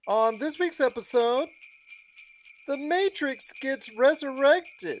On this week's episode, the Matrix gets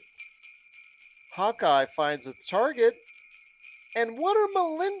resurrected, Hawkeye finds its target, and what are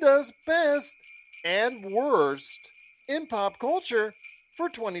Melinda's best and worst in pop culture for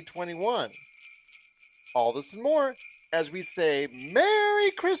 2021? All this and more as we say Merry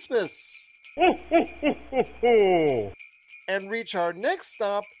Christmas and reach our next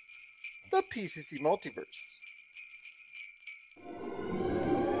stop, the PCC Multiverse.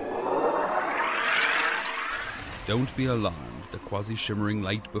 Don't be alarmed. The quasi-shimmering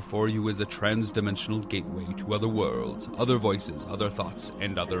light before you is a trans-dimensional gateway to other worlds, other voices, other thoughts,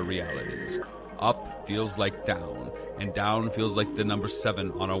 and other realities. Up feels like down, and down feels like the number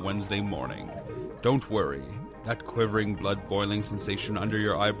 7 on a Wednesday morning. Don't worry. That quivering, blood-boiling sensation under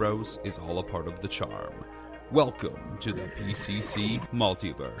your eyebrows is all a part of the charm. Welcome to the PCC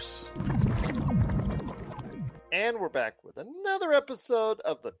Multiverse. And we're back with another episode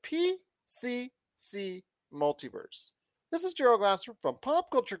of the PCC Multiverse. This is Gerald Glasser from Pop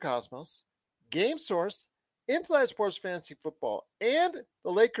Culture Cosmos, Game Source, Inside Sports Fantasy Football, and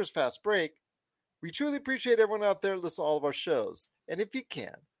the Lakers Fast Break. We truly appreciate everyone out there listening to all of our shows. And if you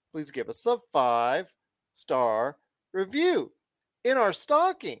can, please give us a 5-star review in our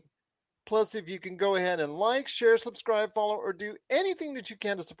stocking. Plus, if you can go ahead and like, share, subscribe, follow, or do anything that you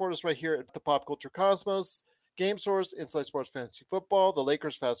can to support us right here at the Pop Culture Cosmos, Game Source, Inside Sports Fantasy Football, the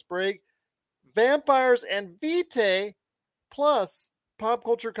Lakers Fast Break, Vampires and Vitae, plus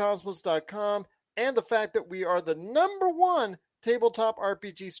popculturecosmos.com, and the fact that we are the #1 tabletop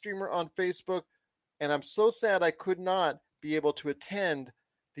RPG streamer on Facebook. And I'm so sad I could not be able to attend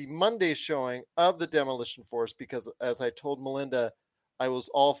the Monday showing of the Demolition Force because, as I told Melinda, I was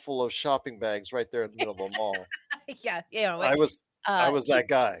all full of shopping bags right there in the middle of the mall. Yeah, you know, I was that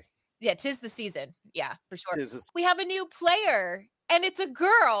guy. Yeah, 'tis the season. Yeah, for sure. Tis We have a new player, and it's a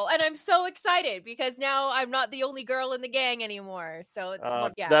girl, and I'm so excited because now I'm not the only girl in the gang anymore. So it's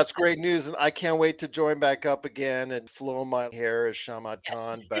that's great news, and I can't wait to join back up again and flow my hair as Shamad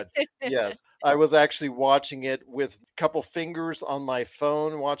Khan. But yes, I was actually watching it with a couple fingers on my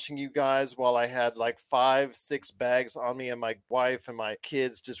phone, watching you guys while I had like 5-6 bags on me, and my wife and my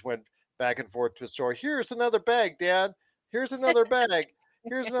kids just went back and forth to a store. Here's another bag, Dad. Here's another bag.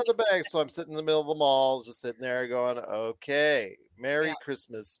 Here's another bag. So I'm sitting in the middle of the mall, just sitting there going, okay, Merry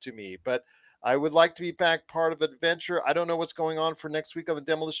Christmas to me. But I would like to be back part of adventure. I don't know what's going on for next week on the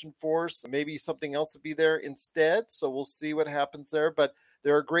Demolition Force. Maybe something else will be there instead. So we'll see what happens there. But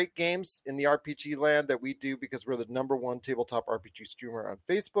there are great games in the RPG land that we do because we're the #1 tabletop RPG streamer on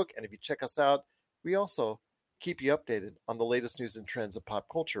Facebook. And if you check us out, we also keep you updated on the latest news and trends of pop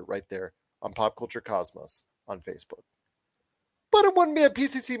culture right there on Pop Culture Cosmos on Facebook. But it wouldn't be a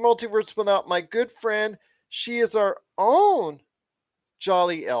PCC Multiverse without my good friend. She is our own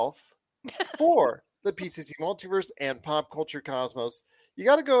Jolly Elf for the PCC Multiverse and Pop Culture Cosmos. You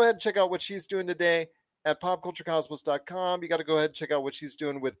got to go ahead and check out what she's doing today at popculturecosmos.com. You got to go ahead and check out what she's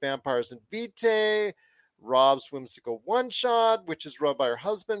doing with Vampires and Vitae, Rob's Whimsical One Shot, which is run by her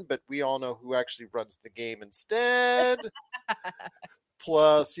husband, but we all know who actually runs the game instead.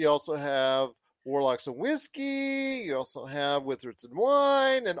 Plus, you also have Warlocks and Whiskey. You also have Wizards and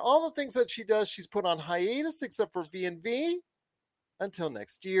Wine, and all the things that she does, she's put on hiatus except for V&V until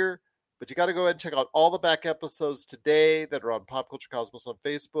next year. But you got to go ahead and check out all the back episodes today that are on Pop Culture Cosmos on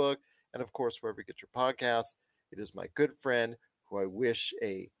Facebook, and of course, wherever you get your podcasts. It is my good friend who I wish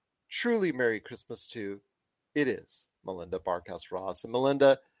a truly Merry Christmas to. It is Melinda Barkhouse Ross. And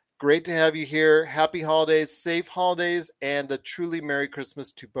Melinda, great to have you here. Happy holidays, safe holidays, and a truly Merry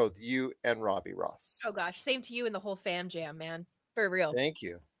Christmas to both you and Robbie Ross. Oh gosh, same to you and the whole fam jam, man. For real. Thank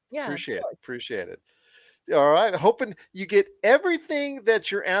you. Yeah, Appreciate it. All right. Hoping you get everything that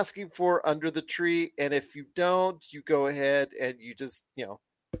you're asking for under the tree. And if you don't, you go ahead and you just,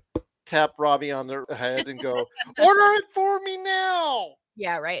 tap Robbie on the head and go, order it for me now.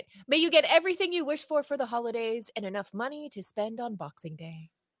 Yeah, right. May you get everything you wish for the holidays and enough money to spend on Boxing Day.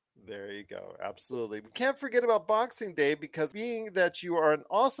 There you go. Absolutely. We can't forget about Boxing Day because being that you are an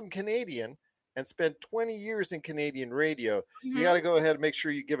awesome Canadian and spent 20 years in Canadian radio, you got to go ahead and make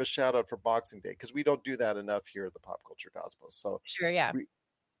sure you give a shout out for Boxing Day because we don't do that enough here at the Pop Culture Cosmos. So sure, yeah.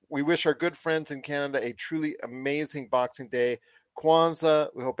 We wish our good friends in Canada a truly amazing Boxing Day. Kwanzaa,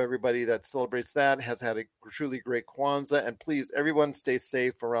 we hope everybody that celebrates that has had a truly great Kwanzaa. And please, everyone stay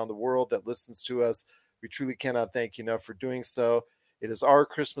safe around the world that listens to us. We truly cannot thank you enough for doing so. It is our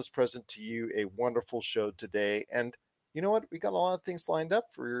Christmas present to you, a wonderful show today. And you know what? We got a lot of things lined up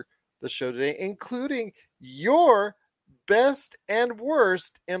for the show today, including your best and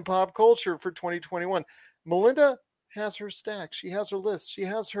worst in pop culture for 2021. Melinda, has her stack. She has her list. She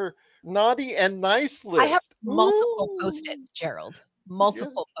has her naughty and nice I have list. multiple Ooh. Post-its, Gerald. Yes.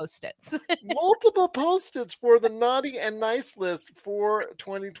 Multiple Post-its. Multiple Post-its for the naughty and nice list for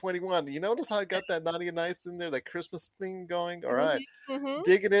 2021. You notice how I got that naughty and nice in there, that Christmas thing going? All right. Mhm.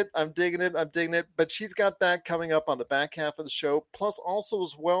 Digging it. I'm digging it. I'm digging it. But she's got that coming up on the back half of the show. Plus, also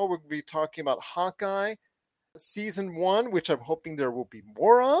as well, we're going to be talking about Hawkeye season 1, which I'm hoping there will be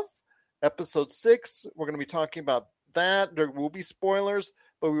more of. Episode 6, we're going to be talking about that. There will be spoilers,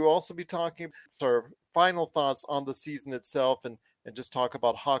 but we will also be talking our final thoughts on the season itself and just talk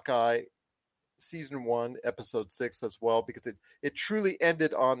about Hawkeye season 1, episode 6 as well, because it truly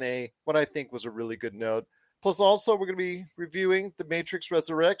ended on what I think was a really good note. Plus, also, we're going to be reviewing The Matrix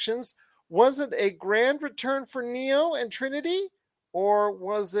Resurrections. Was it a grand return for Neo and Trinity, or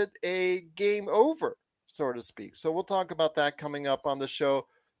was it a game over, so to speak? So we'll talk about that coming up on the show.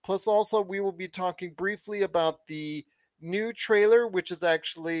 Plus, also, we will be talking briefly about the new trailer, which is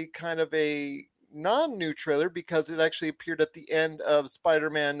actually kind of a non-new trailer because it actually appeared at the end of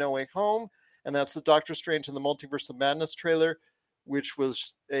Spider-Man No Way Home, and that's the Doctor Strange and the Multiverse of Madness trailer, which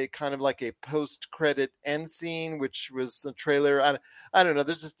was a kind of like a post-credit end scene, which was a trailer. I don't know.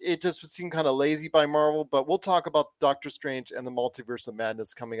 It just seemed kind of lazy by Marvel, but we'll talk about Doctor Strange and the Multiverse of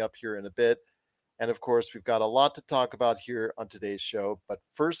Madness coming up here in a bit. And of course, we've got a lot to talk about here on today's show. But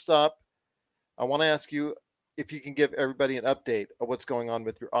first up, I want to ask you if you can give everybody an update of what's going on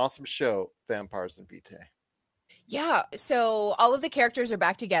with your awesome show, Vampires and Vitae. Yeah, so all of the characters are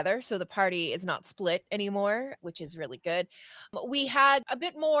back together, so the party is not split anymore, which is really good. We had a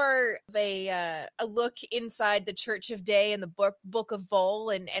bit more of a look inside the Church of Day and the Book of Vol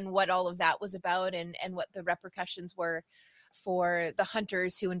and what all of that was about and what the repercussions were for the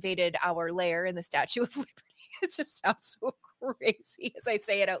hunters who invaded our lair in the Statue of Liberty. It just sounds so crazy as I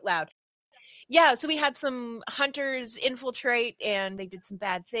say it out loud. Yeah, so we had some hunters infiltrate and they did some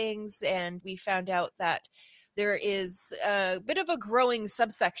bad things, and we found out that there is a bit of a growing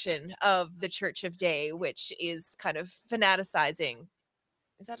subsection of the Church of Day, which is kind of fanaticizing.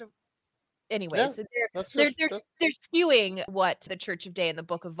 Is that a Yeah, anyways, that's they're just they're that's they're skewing what the Church of Day and the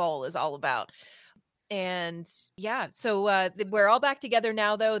Book of Vol is all about. And yeah, so we're all back together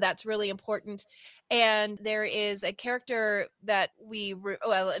now, though. That's really important. And there is a character that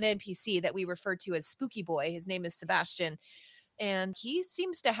an NPC that we refer to as Spooky Boy. His name is Sebastian, and he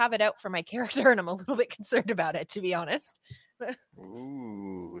seems to have it out for my character, and I'm a little bit concerned about it, to be honest.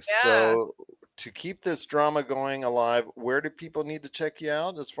 Ooh. Yeah. So to keep this drama going alive, where do people need to check you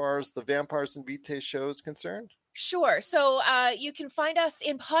out as far as the Vampires and Vitae show is concerned? Sure. So you can find us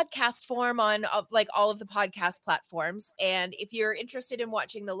in podcast form on like all of the podcast platforms. And if you're interested in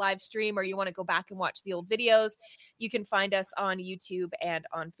watching the live stream or you want to go back and watch the old videos, you can find us on YouTube and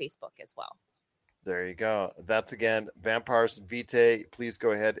on Facebook as well. There you go. That's again Vampires and Vitae. Please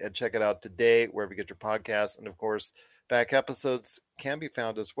go ahead and check it out today wherever you get your podcasts. And of course, back episodes can be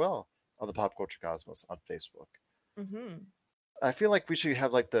found as well on the Pop Culture Cosmos on Facebook. Mm-hmm. I feel like we should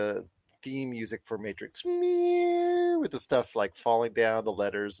have like the theme music for Matrix with the stuff like falling down, the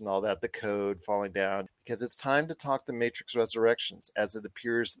letters and all that, the code falling down, because it's time to talk the Matrix Resurrections as it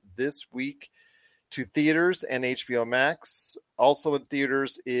appears this week to theaters and HBO Max. Also in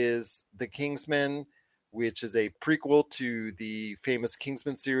theaters is The Kingsman, which is a prequel to the famous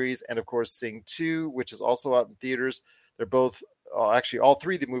Kingsman series, and of course Sing 2, which is also out in theaters. They're both actually, all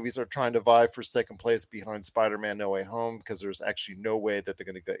three of the movies are trying to vie for second place behind Spider-Man No Way Home, because there's actually no way that they're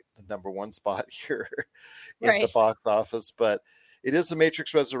going to get the number one spot here in the box office. But it is The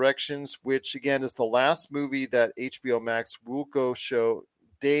Matrix Resurrections, which again is the last movie that HBO Max will go show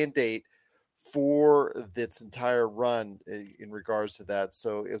day and date for its entire run in regards to that.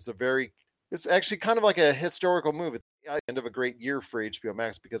 So it's actually kind of like a historical move. It's the end of a great year for HBO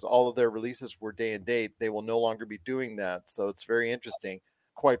Max because all of their releases were day and date. They will no longer be doing that. So it's very interesting,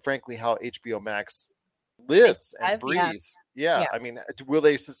 quite frankly, how HBO Max lives and breathes. Yeah. I mean, will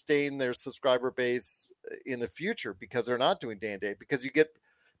they sustain their subscriber base in the future because they're not doing day and date? Because you get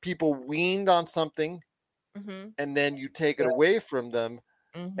people weaned on something and then you take it away from them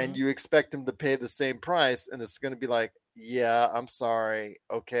and you expect them to pay the same price, and it's going to be like, yeah, I'm sorry.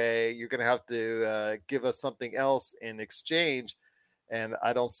 Okay, you're going to have to give us something else in exchange, and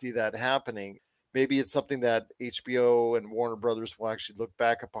I don't see that happening. Maybe it's something that HBO and Warner Brothers will actually look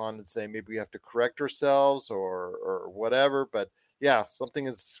back upon and say maybe we have to correct ourselves or whatever. But yeah, something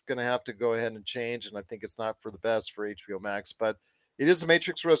is going to have to go ahead and change, and I think it's not for the best for HBO Max. But it is The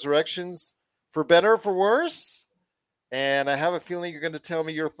Matrix Resurrections, for better or for worse. And I have a feeling you're going to tell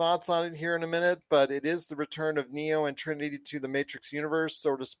me your thoughts on it here in a minute, but it is the return of Neo and Trinity to the Matrix universe,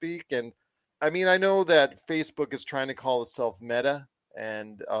 so to speak. And I mean, I know that Facebook is trying to call itself Meta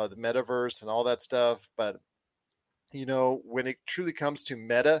and the metaverse and all that stuff, but when it truly comes to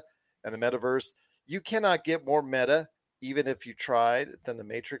meta and the metaverse, you cannot get more meta, even if you tried, than the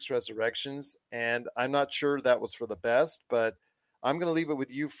Matrix Resurrections. And I'm not sure that was for the best, but I'm going to leave it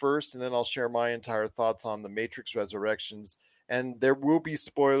with you first, and then I'll share my entire thoughts on the Matrix Resurrections. And there will be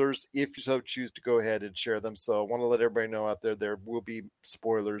spoilers if you so choose to go ahead and share them. So I want to let everybody know out there will be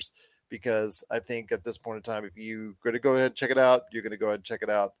spoilers, because I think at this point in time, if you're going to go ahead and check it out, you're going to go ahead and check it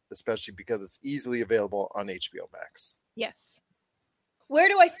out, especially because it's easily available on HBO Max. Yes. Where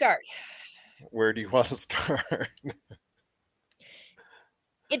do I start? Where do you want to start?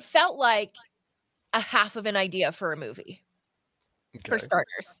 It felt like a half of an idea for a movie, for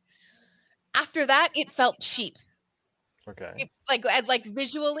starters. After that, it felt cheap. Okay. It's like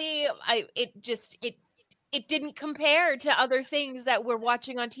visually, it didn't compare to other things that we're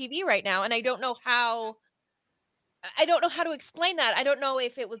watching on TV right now. And I don't know how to explain that. I don't know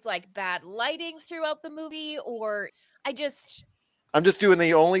if it was like bad lighting throughout the movie, or I'm just doing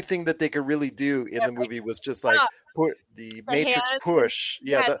the only thing that they could really do in the movie was just like put the Matrix push.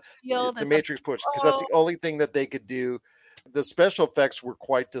 Yeah, the Matrix push, because that's the only thing that they could do. The special effects were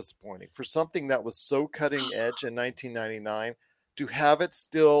quite disappointing for something that was so cutting edge in 1999. To have it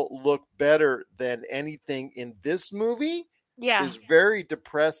still look better than anything in this movie is very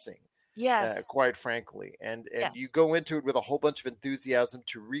depressing. Yes. Quite frankly. And Yes. You go into it with a whole bunch of enthusiasm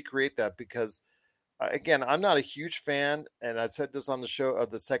to recreate that, because again, I'm not a huge fan, and I said this on the show, of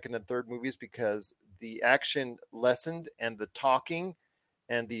the second and third movies, because the action lessened and the talking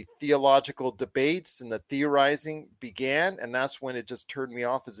and the theological debates and the theorizing began. And that's when it just turned me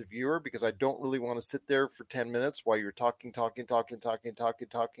off as a viewer, because I don't really want to sit there for 10 minutes while you're talking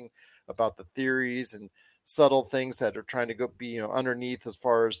about the theories and subtle things that are trying to go be, underneath, as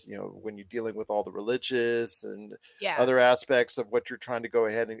far as, when you're dealing with all the religious and other aspects of what you're trying to go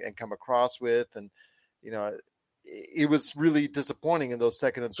ahead and come across with. And, it was really disappointing in those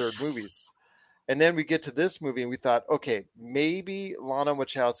second and third movies. And then we get to this movie and we thought, okay, maybe Lana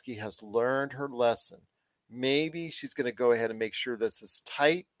Wachowski has learned her lesson. Maybe she's going to go ahead and make sure this is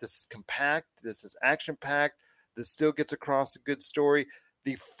tight, this is compact, this is action-packed, this still gets across a good story.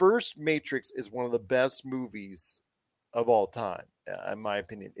 The first Matrix is one of the best movies of all time, in my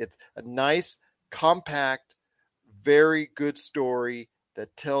opinion. It's a nice, compact, very good story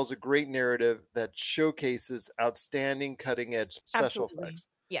that tells a great narrative that showcases outstanding, cutting-edge special effects.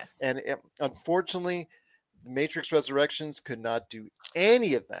 Yes. And unfortunately, The Matrix Resurrections could not do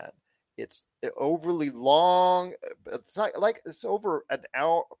any of that. It's overly long. It's not like it's over an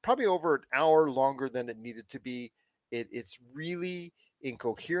hour, probably over an hour longer than it needed to be. It's really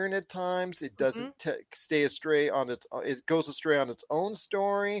incoherent at times. It doesn't stay astray on its. It goes astray on its own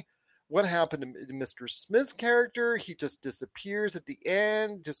story. What happened to Mr. Smith's character? He just disappears at the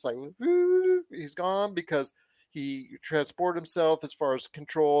end, just like he's gone, because he transported himself, as far as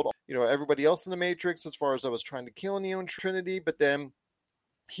controlled, everybody else in the Matrix, as far as I was trying to kill Neo and Trinity. But then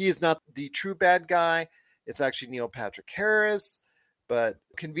he is not the true bad guy. It's actually Neil Patrick Harris. But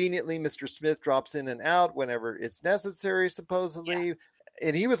conveniently, Mr. Smith drops in and out whenever it's necessary, supposedly. Yeah.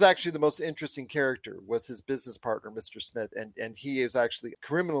 And he was actually the most interesting character, was his business partner, Mr. Smith. And he is actually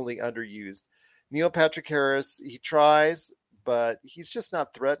criminally underused. Neil Patrick Harris, he tries, but he's just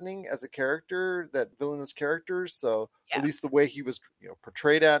not threatening as a character, that villainous character. So at least the way he was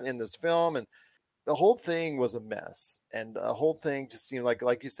portrayed at in this film. And the whole thing was a mess. And the whole thing just seemed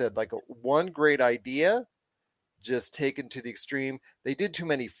like you said, like one great idea just taken to the extreme. They did too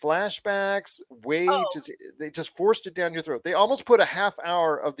many flashbacks. They just forced it down your throat. They almost put a half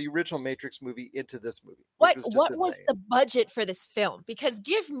hour of the original Matrix movie into this movie. What was the budget for this film? Because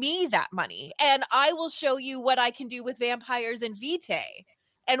give me that money and I will show you what I can do with vampires and Vitae.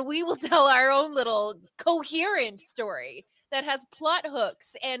 And we will tell our own little coherent story that has plot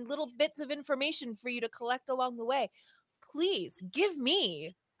hooks and little bits of information for you to collect along the way. Please give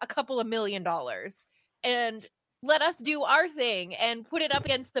me a couple of $1 million and let us do our thing and put it up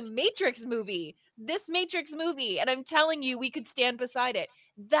against the Matrix movie, this Matrix movie. And I'm telling you, we could stand beside it.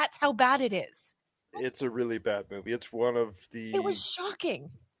 That's how bad it is. It's a really bad movie. It's one of the... It was shocking.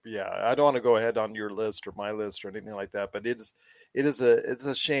 Yeah, I don't want to go ahead on your list or my list or anything like that, but it's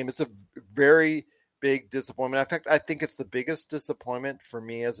a shame. It's a very big disappointment. In fact, I think it's the biggest disappointment for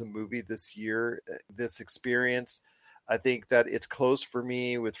me as a movie this year, this experience. I think that it's close for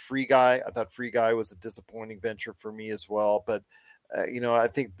me with Free Guy. I thought Free Guy was a disappointing venture for me as well. But, I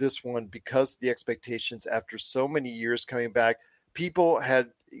think this one, because the expectations after so many years coming back, people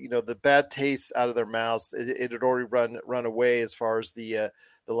had, the bad taste out of their mouths. It had already run away as far as the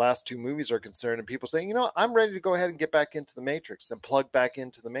the last two movies are concerned, and people saying, I'm ready to go ahead and get back into the Matrix and plug back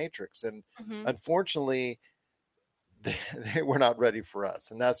into the Matrix. And unfortunately, they were not ready for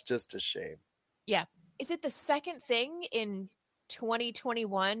us. And that's just a shame. Yeah. Is it the second thing in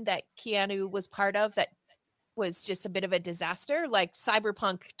 2021 that Keanu was part of that was just a bit of a disaster? Like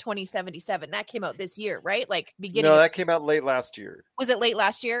Cyberpunk 2077, that came out this year, right? Like beginning. No, that came out late last year. Was it late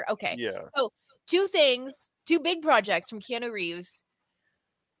last year? Okay. Yeah. So two big projects from Keanu Reeves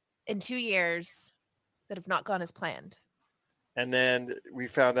in 2 years that have not gone as planned. And then we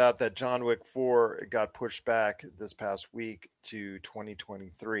found out that John Wick 4 got pushed back this past week to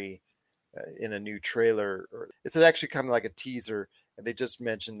 2023 in a new trailer. It's actually kind of like a teaser. And they just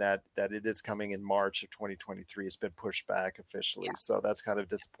mentioned that it is coming in March of 2023. It's been pushed back officially. Yeah. So that's kind of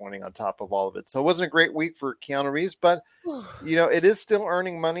disappointing on top of all of it. So it wasn't a great week for Keanu Reeves, but it is still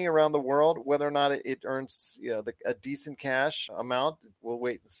earning money around the world. Whether or not it earns a decent cash amount, we'll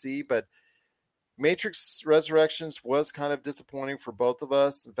wait and see. But Matrix Resurrections was kind of disappointing for both of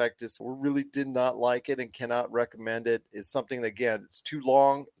us. In fact, we really did not like it and cannot recommend it. It's something that, again, it's too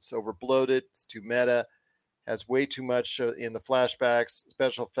long, it's overbloated, it's too meta, has way too much in the flashbacks.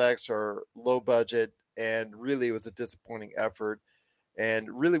 Special effects are low budget, and really it was a disappointing effort, and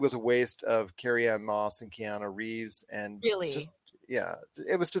really was a waste of Carrie-Anne Moss and Keanu Reeves. And really,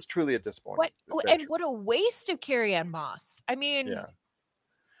 it was just truly a disappointing. What a waste of Carrie-Anne Moss. I mean, yeah.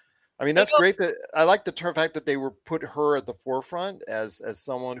 I mean, that's great. That I like the fact that they were put her at the forefront as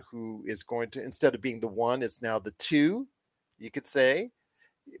someone who is going to, instead of being the one, it's now the two, you could say.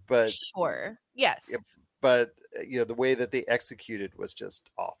 But sure, yes. But the way that they executed was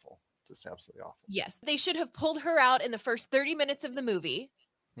just awful, just absolutely awful. Yes, they should have pulled her out in the first 30 minutes of the movie,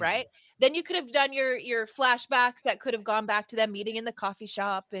 right? Then you could have done your flashbacks that could have gone back to them meeting in the coffee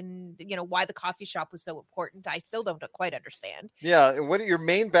shop, and why the coffee shop was so important. I still don't quite understand. Yeah, and what are your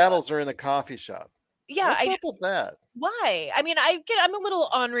main battles are in the coffee shop? Yeah, what's up with that? Why? I mean, I'm a little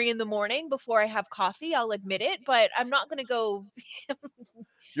ornery in the morning before I have coffee. I'll admit it, but I'm not going to go.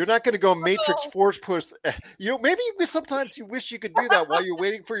 You're not going to go Matrix Force push. Maybe sometimes you wish you could do that while you're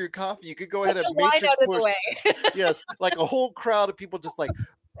waiting for your coffee. You could go ahead and Matrix push. Yes, like a whole crowd of people just like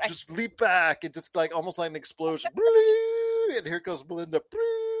just leap back and just like almost like an explosion. And here goes Melinda.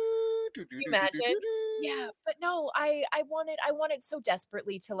 Can you imagine? Yeah, but no, I wanted so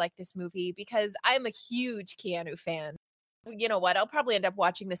desperately to like this movie because I'm a huge Keanu fan. You know what? I'll probably end up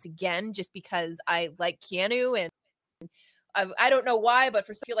watching this again just because I like Keanu, and I don't know why, but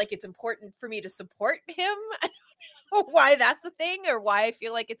I feel like it's important for me to support him. I don't know why that's a thing or why I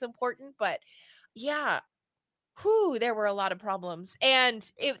feel like it's important, but yeah. There were a lot of problems.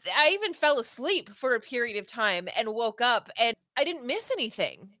 And I even fell asleep for a period of time and woke up and I didn't miss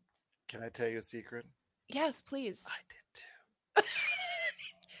anything. Can I tell you a secret? Yes, please. I did too.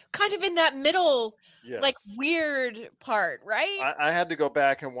 Kind of in that middle, yes, like weird part, right? I had to go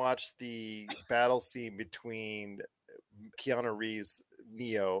back and watch the battle scene between Keanu Reeves,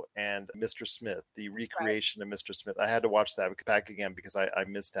 Neo, and Mr. Smith, the recreation of Mr. Smith. I had to watch that back again because I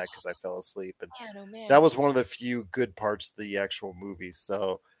missed that because I fell asleep. And that was one of the few good parts of the actual movie.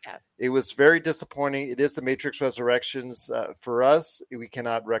 So it was very disappointing. It is the Matrix Resurrections. For us, we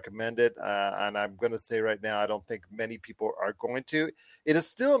cannot recommend it. And I'm going to say right now, I don't think many people are going to. It is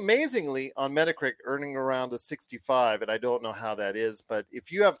still amazingly on Metacritic earning around a 65. And I don't know how that is. But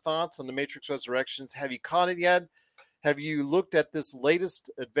if you have thoughts on the Matrix Resurrections, have you caught it yet? Have you looked at this latest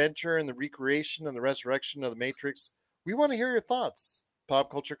adventure in the recreation and the resurrection of the Matrix? We want to hear your thoughts.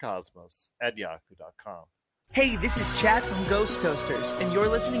 popculturecosmos@yahoo.com. Hey, this is Chad from Ghost Toasters, and you're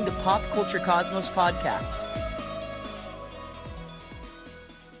listening to Pop Culture Cosmos Podcast.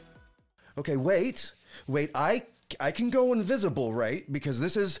 Okay, wait. I can go invisible, right? Because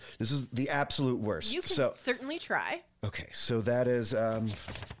this is the absolute worst. You can certainly try. Okay, so that is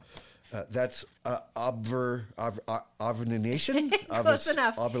that's obfuscation. Close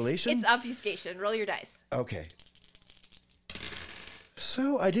enough. Ovulation. It's obfuscation. Roll your dice. Okay.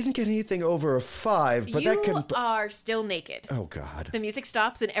 So I didn't get anything over a 5, but you that can. are still naked. Oh God. The music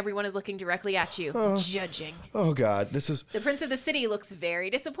stops and everyone is looking directly at you, judging. Oh God, this is. The Prince of the City looks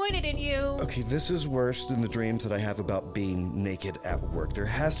very disappointed in you. Okay, this is worse than the dreams that I have about being naked at work. There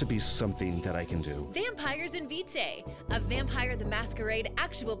has to be something that I can do. Vampires in Vitae, a Vampire the Masquerade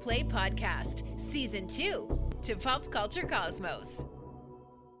actual play podcast, season 2, to Pop Culture Cosmos.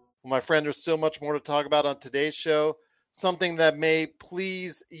 Well, my friend, there's still much more to talk about on today's show. Something that may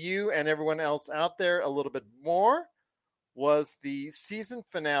please you and everyone else out there a little bit more was the season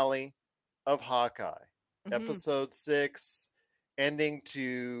finale of Hawkeye, episode 6, ending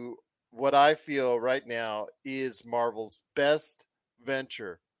to what I feel right now is Marvel's best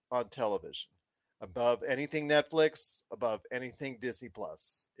venture on television. Above anything Netflix, above anything Disney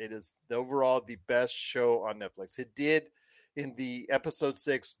Plus. It is overall the best show on Netflix. It did in the episode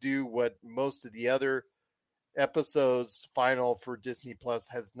 6 do what most of the other episodes final for Disney Plus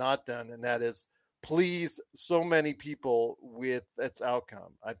has not done, and that is please so many people with its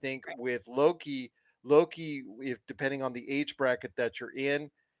outcome. I think with Loki, if depending on the age bracket that you're in,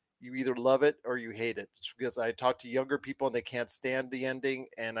 you either love it or you hate it. It's because I talk to younger people and they can't stand the ending,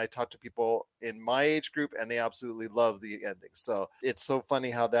 and I talk to people in my age group and they absolutely love the ending. So it's so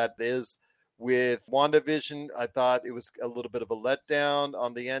funny how that is. With WandaVision, I thought it was a little bit of a letdown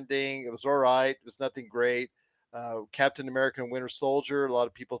on the ending. It was all right. It was nothing great. Captain America and Winter Soldier, a lot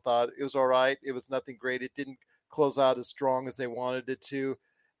of people thought it was all right. It was nothing great. It didn't close out as strong as they wanted it to.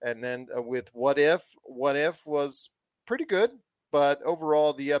 And then with What If was pretty good, but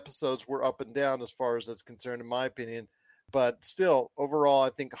overall the episodes were up and down as far as that's concerned, in my opinion. But still, overall, I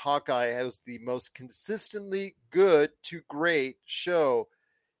think Hawkeye has the most consistently good to great show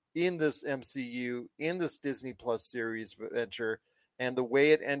in this MCU, in this Disney Plus series venture, and the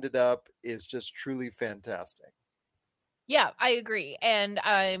way it ended up is just truly fantastic. Yeah, I agree. And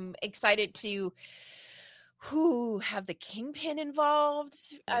I'm excited to have the Kingpin involved.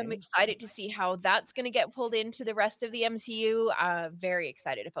 I'm excited to see how that's going to get pulled into the rest of the MCU. Very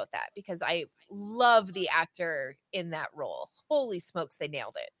excited about that because I love the actor in that role. Holy smokes, they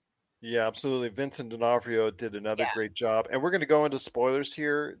nailed it. Yeah, absolutely. Vincent D'Onofrio did another Yeah. great job. And we're going to go into spoilers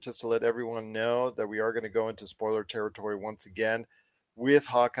here just to let everyone know that we are going to go into spoiler territory once again with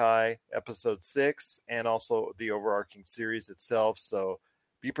Hawkeye episode 6 and also the overarching series itself. So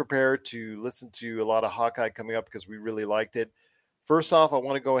be prepared to listen to a lot of Hawkeye coming up because we really liked it. First off, I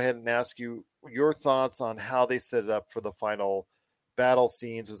want to go ahead and ask you your thoughts on how they set it up for the final battle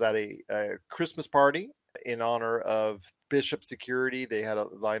scenes. Was that a Christmas party in honor of Bishop's security? They had a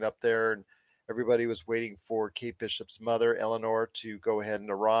line up there and everybody was waiting for Kate Bishop's mother, Eleanor, to go ahead and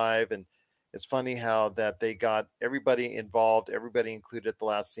arrive. And it's funny how that they got everybody involved, everybody included at the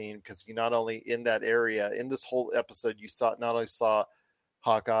last scene, because you not only in that area, in this whole episode, you not only saw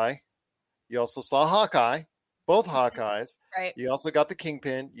Hawkeye, you also saw Hawkeye, both Hawkeyes. Right. You also got the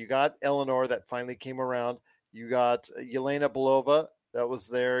Kingpin. You got Eleanor that finally came around. You got Yelena Belova that was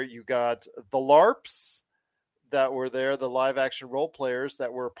there. You got the LARPs that were there, the live action role players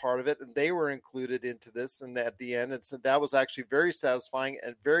that were a part of it, and they were included into this. And at the end, and so that was actually very satisfying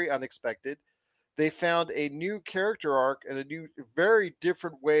and very unexpected. They found a new character arc and a new, very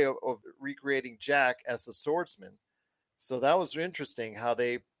different way of recreating Jack as a swordsman. So that was interesting how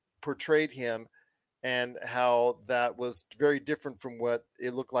they portrayed him and how that was very different from what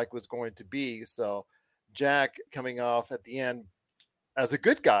it looked like was going to be. So Jack coming off at the end as a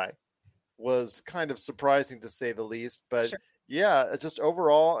good guy was kind of surprising to say the least. But Sure. Yeah, just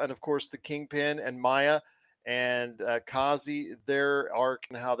overall, and of course the Kingpin and Maya and Kazi, their arc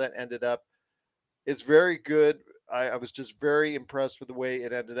and how that ended up is very good. I was just very impressed with the way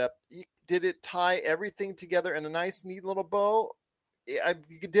it ended up. Did it tie everything together in a nice, neat little bow?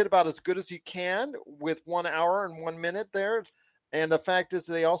 You did about as good as you can with 1 hour and 1 minute there. And the fact is,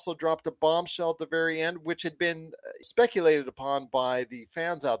 they also dropped a bombshell at the very end, which had been speculated upon by the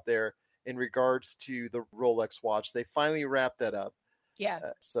fans out there in regards to the Rolex watch. They finally wrapped that up. Yeah.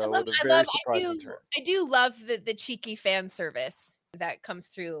 So with a very surprising turn. I do love the cheeky fan service that comes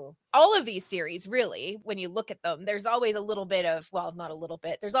through all of these series, really. When you look at them, there's always a little bit of, well, not a little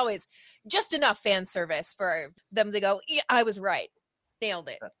bit, there's always just enough fan service for them to go, yeah, I was right. Nailed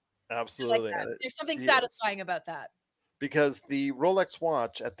it. Absolutely. Like there's something satisfying about that. Because the Rolex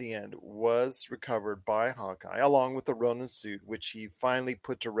watch at the end was recovered by Hawkeye, along with the Ronin suit, which he finally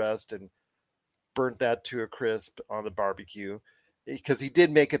put to rest and burnt that to a crisp on the barbecue. Because he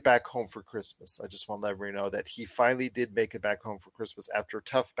did make it back home for Christmas. I just want to let everyone know that he finally did make it back home for Christmas after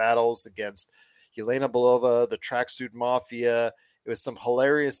tough battles against Yelena Belova, the Tracksuit Mafia. It was some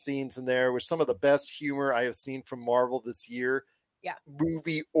hilarious scenes in there with some of the best humor I have seen from Marvel this year. Yeah.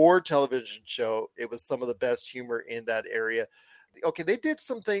 Movie or television show. It was some of the best humor in that area. Okay, they did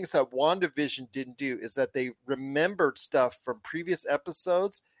some things that WandaVision didn't do, is that they remembered stuff from previous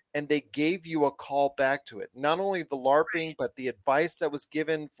episodes and they gave you a call back to it. Not only the LARPing, but the advice that was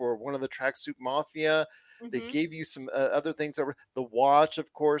given for one of the Tracksuit Mafia. Mm-hmm. They gave you some other things. The watch,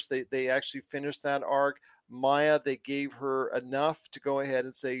 of course, they actually finished that arc. Maya, they gave her enough to go ahead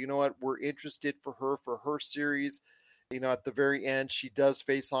and say, you know what, we're interested for her series. You know, at the very end, she does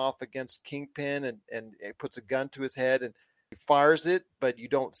face off against Kingpin and it puts a gun to his head and he fires it, but you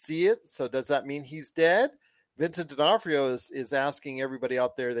don't see it. So does that mean he's dead? Vincent D'Onofrio is asking everybody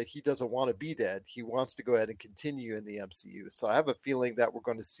out there that he doesn't want to be dead. He wants to go ahead and continue in the MCU. So I have a feeling that we're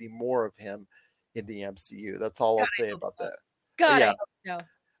going to see more of him in the MCU. That's all I'll say about that. God, I Yeah, hope so.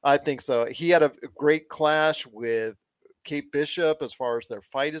 I think so. He had a great clash with Kate Bishop as far as their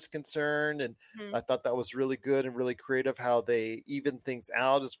fight is concerned. And Mhm. I thought that was really good and really creative how they even things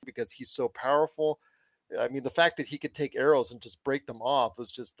out, is because he's so powerful. I mean, the fact that he could take arrows and just break them off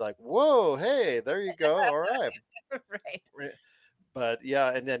was just like, whoa, hey, there you go. All right. Right. But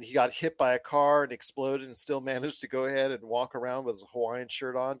yeah, and then he got hit by a car and exploded and still managed to go ahead and walk around with his Hawaiian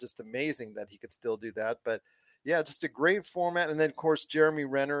shirt on. Just amazing that he could still do that. But yeah, just a great format. And then, of course, Jeremy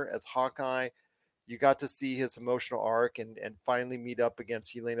Renner as Hawkeye. You got to see his emotional arc and finally meet up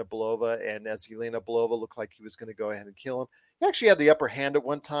against Yelena Belova. And as Yelena Belova looked like he was going to go ahead and kill him, he actually had the upper hand at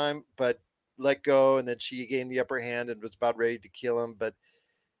one time, but let go. And then she gained the upper hand and was about ready to kill him. But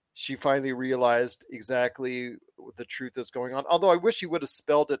she finally realized exactly what the truth is going on. Although I wish he would have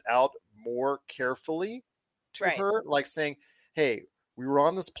spelled it out more carefully to Right. her, like saying, hey, we were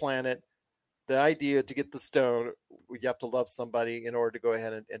on this planet. The idea to get the stone, you have to love somebody in order to go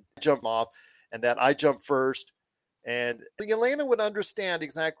ahead and jump off, and that I jump first. And Elena would understand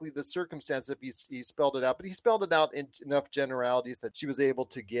exactly the circumstance if he spelled it out, but he spelled it out in enough generalities that she was able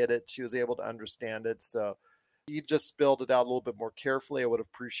to get it. She was able to understand it. So he just spelled it out a little bit more carefully. I would have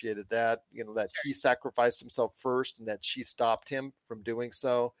appreciated that, that he sacrificed himself first and that she stopped him from doing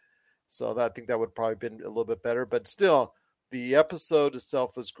so. So I think that would probably been a little bit better, but still the episode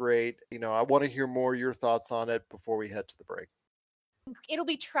itself was great. I want to hear more of your thoughts on it before we head to the break. It'll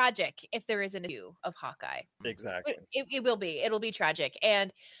be tragic if there isn't a new of Hawkeye. Exactly. It will be. It'll be tragic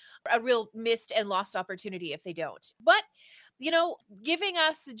and a real missed and lost opportunity if they don't. But, giving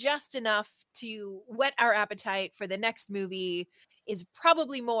us just enough to whet our appetite for the next movie is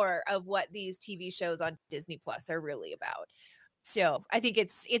probably more of what these TV shows on Disney Plus are really about. So I think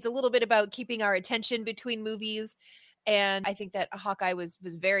it's a little bit about keeping our attention between movies. And I think that Hawkeye was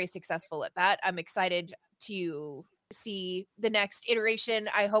very successful at that. I'm excited to see the next iteration.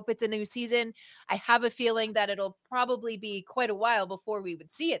 I hope it's a new season. I have a feeling that it'll probably be quite a while before we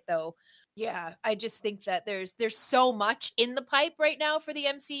would see it, though. Yeah, I just think that there's so much in the pipe right now for the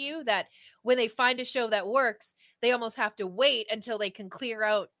MCU that when they find a show that works, they almost have to wait until they can clear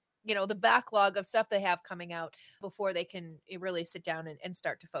out, the backlog of stuff they have coming out before they can really sit down and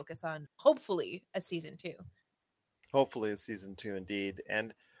start to focus on, hopefully, a season 2. Hopefully, a season 2 indeed.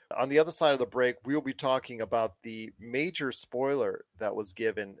 And on the other side of the break, we'll be talking about the major spoiler that was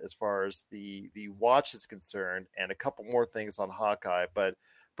given as far as the watch is concerned, and a couple more things on Hawkeye. But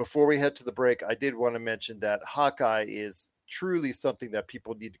before we head to the break, I did want to mention that Hawkeye is truly something that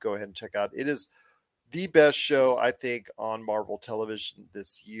people need to go ahead and check out. It is the best show, I think, on Marvel television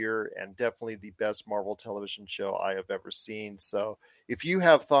this year, and definitely the best Marvel television show I have ever seen. So if you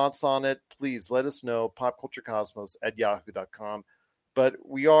have thoughts on it, please let us know, popculturecosmos@yahoo.com. But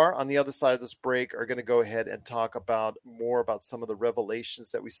we are, on the other side of this break, are going to go ahead and talk more about some of the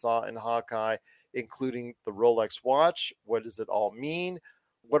revelations that we saw in Hawkeye, including the Rolex watch. What does it all mean?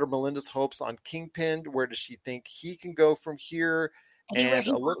 What are Melinda's hopes on Kingpin? Where does she think he can go from here? Anywhere And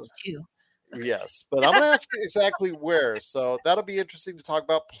he wants to. Yes, but I'm going to ask you exactly where. So that'll be interesting to talk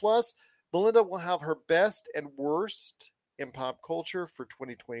about. Plus, Melinda will have her best and worst in pop culture for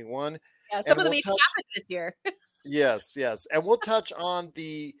 2021. Yeah, some of them even happened this year. Yes. And we'll touch on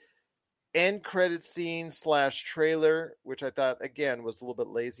the end credit scene / trailer, which I thought, again, was a little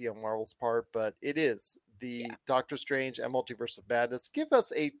bit lazy on Marvel's part, but it is the Doctor Strange and Multiverse of Madness. Give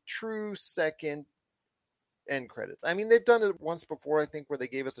us a true second end credits. I mean, they've done it once before, I think, where they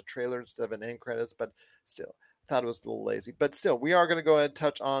gave us a trailer instead of an end credits, but still, I thought it was a little lazy. But still, we are going to go ahead and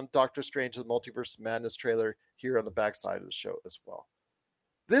touch on Doctor Strange and the Multiverse of Madness trailer here on the backside of the show as well.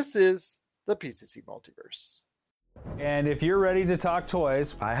 This is the PCC Multiverse. And if you're ready to talk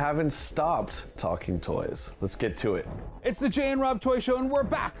toys, I haven't stopped talking toys. Let's get to it. it's the Jay and Rob Toy Show, and we're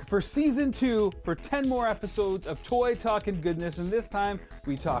back for season 2 for 10 more episodes of toy talking goodness. And this time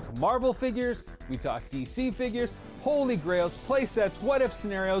we talk Marvel figures, we talk DC figures, holy grails, play sets, what if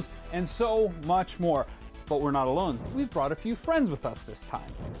scenarios, and so much more. But we're not alone. We've brought a few friends with us this time.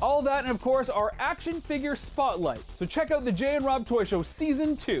 All that and of course our action figure spotlight. So check out the Jay and Rob Toy Show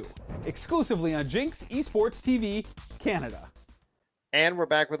season 2, exclusively on Jinx Esports TV Canada. And we're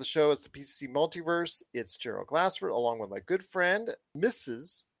back with the show. It's the PCC Multiverse. It's Gerald Glassford along with my good friend,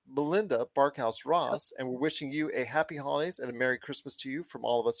 Mrs. Melinda Barkhouse Ross. And we're wishing you a happy holidays and a Merry Christmas to you from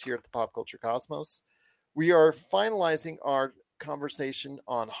all of us here at the Pop Culture Cosmos. We are finalizing our conversation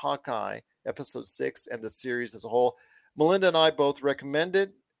on Hawkeye episode 6 and the series as a whole. Melinda and I both recommend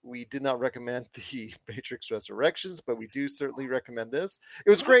it. We did not recommend the Matrix Resurrections, but we do certainly recommend this. It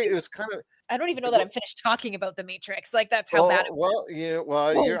was great. It was kind of. I don't even know that I'm finished talking about the Matrix. Like that's how bad it was. Well, yeah,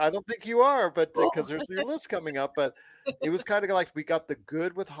 well, I don't think you are, but because there's your list coming up. But it was kind of like we got the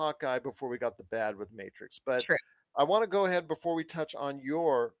good with Hawkeye before we got the bad with Matrix. But True. I want to go ahead before we touch on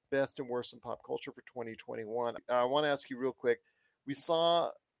your best and worst in pop culture for 2021. I want to ask you real quick. We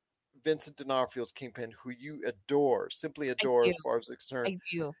saw Vincent D'Onofrio's Kingpin, who you adore, simply adore as far as concerned. I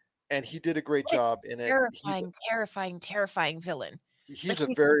do. And he did a great job in it. Terrifying villain. He's a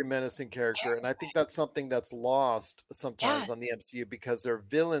very menacing character, and I think that's something that's lost sometimes on the MCU because their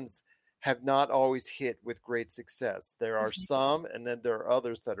villains have not always hit with great success. There are some, and then there are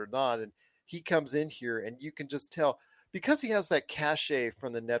others that are not. And he comes in here, and you can just tell because he has that cachet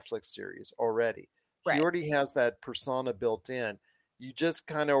from the Netflix series already. Right. He already has that persona built in. You just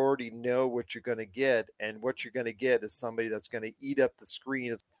kind of already know what you're going to get, and what you're going to get is somebody that's going to eat up the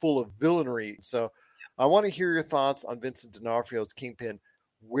screen. It's full of villainy. So I want to hear your thoughts on Vincent D'Onofrio's Kingpin.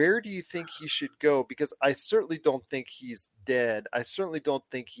 Where do you think he should go? Because I certainly don't think he's dead. I certainly don't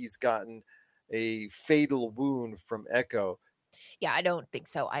think he's gotten a fatal wound from Echo. Yeah, I don't think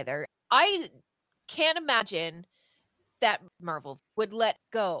so either. I can't imagine that Marvel would let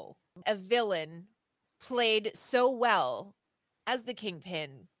go a villain played so well as the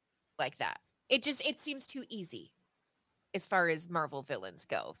Kingpin like that. It seems too easy as far as Marvel villains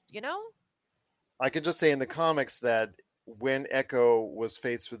go, you know? I could just say in the comics that when Echo was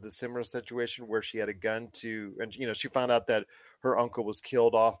faced with the similar situation where she had a gun and she found out that her uncle was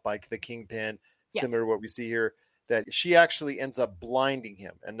killed off by the Kingpin, similar to what we see here, that she actually ends up blinding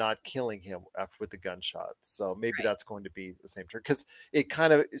him and not killing him with the gunshot. So maybe that's going to be the same turn, because it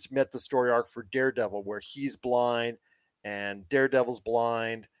kind of met the story arc for Daredevil where he's blind and Daredevil's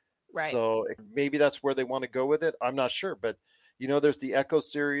blind. Right. So maybe that's where they want to go with it. I'm not sure, but there's the Echo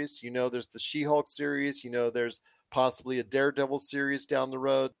series, there's the She-Hulk series, there's possibly a Daredevil series down the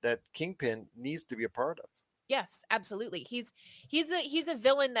road that Kingpin needs to be a part of. Yes, absolutely. He's a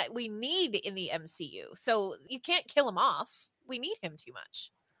villain that we need in the MCU. So you can't kill him off. We need him too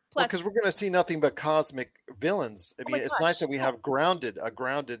much. Plus, because we're going to see nothing but cosmic villains. I mean, it's nice that we have a grounded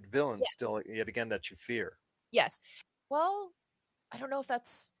villain still yet again that you fear. Yes. Well, I don't know if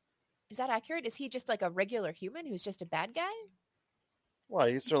is that accurate? Is he just like a regular human who's just a bad guy? Well,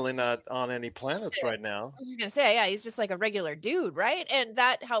 he's certainly not on any planets right now. I was just going to say, yeah, he's just like a regular dude, right? And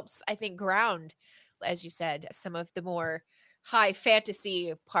that helps, I think, ground, as you said, some of the more high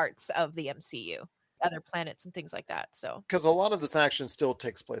fantasy parts of the MCU, other planets and things like that. So, because a lot of this action still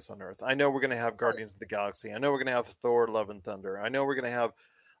takes place on Earth. I know we're going to have Guardians of the Galaxy. I know we're going to have Thor: Love and Thunder. I know we're going to have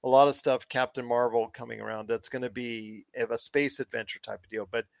a lot of stuff, Captain Marvel coming around. That's going to be a space adventure type of deal.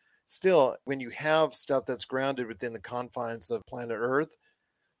 But still, when you have stuff that's grounded within the confines of planet Earth,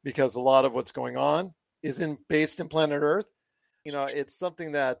 because a lot of what's going on is based in planet Earth, it's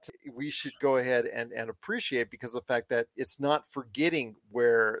something that we should go ahead and appreciate, because of the fact that it's not forgetting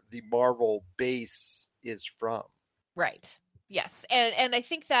where the Marvel base is from. Right. Yes. And I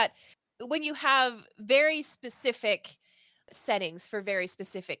think that when you have very specific settings for very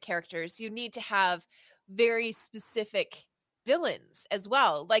specific characters, you need to have very specific villains as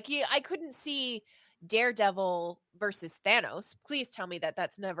well. Like I couldn't see Daredevil versus Thanos. Please tell me that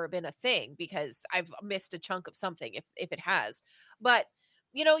that's never been a thing, because I've missed a chunk of something if it has. But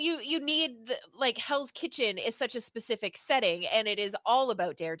you need like Hell's Kitchen is such a specific setting, and it is all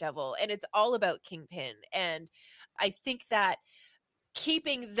about Daredevil and it's all about Kingpin. And I think that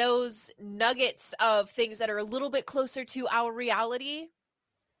keeping those nuggets of things that are a little bit closer to our reality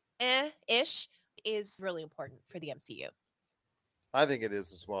ish is really important for the MCU. I think it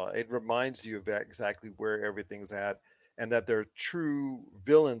is as well. It reminds you of exactly where everything's at, and that there are true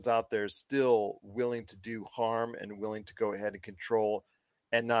villains out there still willing to do harm and willing to go ahead and control,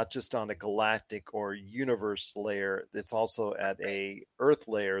 and not just on a galactic or universe layer. It's also at a Earth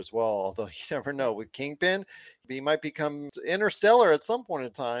layer as well. Although you never know with Kingpin, he might become interstellar at some point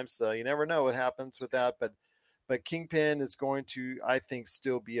in time. So you never know what happens with that. But Kingpin is going to, I think,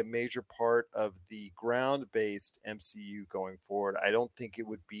 still be a major part of the ground-based MCU going forward. I don't think it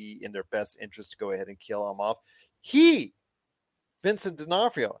would be in their best interest to go ahead and kill him off. Vincent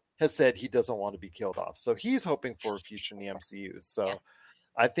D'Onofrio, has said he doesn't want to be killed off. So he's hoping for a future in the MCU. So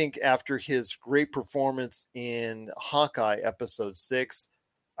I think after his great performance in Hawkeye episode 6,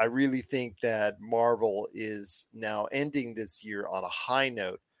 I really think that Marvel is now ending this year on a high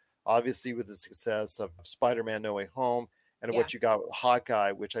note. Obviously, with the success of Spider-Man No Way Home and what you got with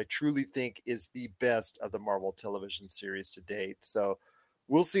Hawkeye, which I truly think is the best of the Marvel television series to date. So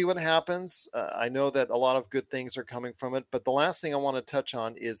we'll see what happens. I know that a lot of good things are coming from it, but the last thing I want to touch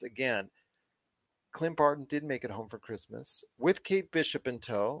on is, again, Clint Barton did make it home for Christmas with Kate Bishop in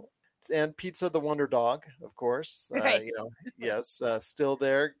tow, and Pizza the Wonder Dog, of course. Right. Yes, still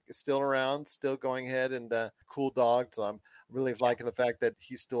there, still around, still going ahead, and cool dog. So I'm really liking the fact that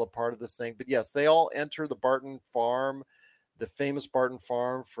he's still a part of this thing. But yes, they all enter the Barton farm, the famous Barton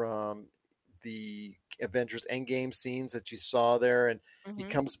farm from the Avengers Endgame scenes that you saw there, and he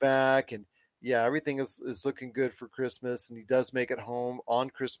comes back, and yeah, everything is looking good for Christmas, and he does make it home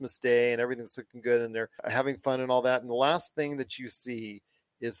on Christmas Day, and everything's looking good, and they're having fun and all that. And the last thing that you see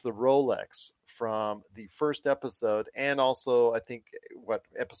is the Rolex from the first episode, and also I think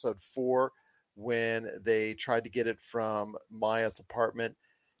episode 4, when they tried to get it from Maya's apartment.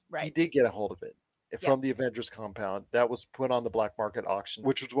 Right. He did get a hold of it from the Avengers compound. That was put on the black market auction,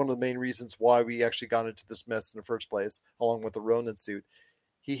 which was one of the main reasons why we actually got into this mess in the first place, along with the Ronin suit.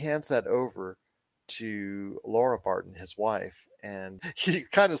 He hands that over to Laura Barton, his wife, and he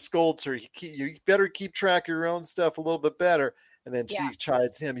kind of scolds her. You better keep track of your own stuff a little bit better. And then she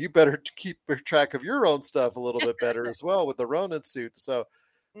chides him, you better keep track of your own stuff a little bit better as well with the Ronin suit. So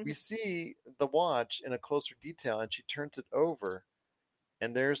we see the watch in a closer detail, and she turns it over,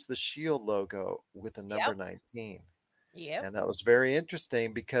 and there's the S.H.I.E.L.D. logo with the number 19. Yep. And that was very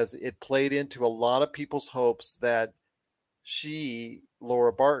interesting because it played into a lot of people's hopes that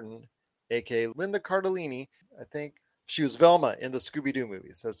Laura Barton, aka Linda Cardellini, I think she was Velma in the Scooby-Doo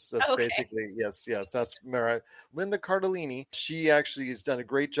movies. That's basically, yes, that's right. Linda Cardellini. She actually has done a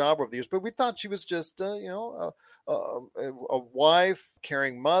great job over the years, but we thought she was just, a wife,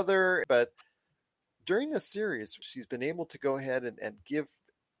 caring mother. But during this series, she's been able to go ahead and give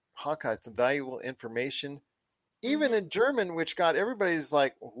Hawkeye some valuable information, even in German, which got everybody's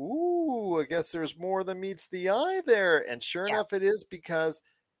like, ooh, I guess there's more than meets the eye there. And sure enough, it is, because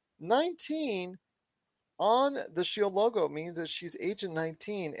 19 on the S.H.I.E.L.D. logo means that she's Agent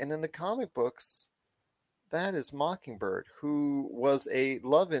 19. And in the comic books, that is Mockingbird, who was a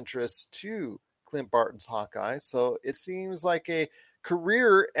love interest to Clint Barton's Hawkeye. So it seems like a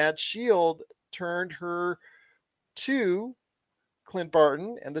career at S.H.I.E.L.D. turned her to Clint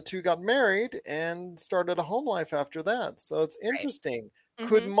Barton, and the two got married and started a home life after that. So it's interesting. Right.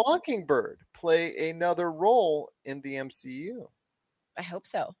 Could Mockingbird play another role in the MCU? I hope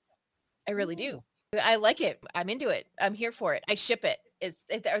so. I really do. I like it. I'm into it. I'm here for it. I ship it.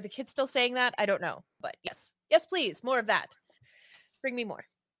 Are the kids still saying that? I don't know. But yes, please. More of that. Bring me more.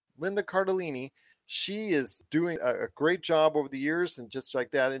 Linda Cardellini, she is doing a great job over the years, and just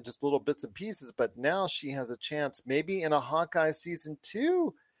like that, in just little bits and pieces. But now she has a chance, maybe in a Hawkeye season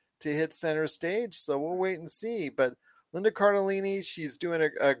 2, to hit center stage. So we'll wait and see. But Linda Cardellini, she's doing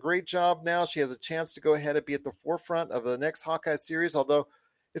a great job now. She has a chance to go ahead and be at the forefront of the next Hawkeye series. Although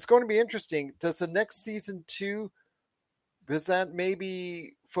it's going to be interesting. Does the next season 2, does that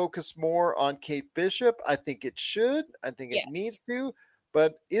maybe focus more on Kate Bishop? I think it should. I think it needs to.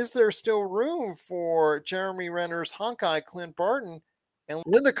 But is there still room for Jeremy Renner's Hawkeye, Clint Barton, and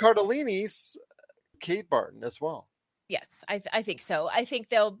Linda Cardellini's Kate Barton as well? Yes, I think so. I think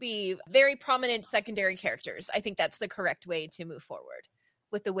they'll be very prominent secondary characters. I think that's the correct way to move forward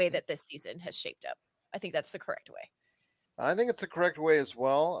with the way that this season has shaped up. I think that's the correct way. I think it's the correct way as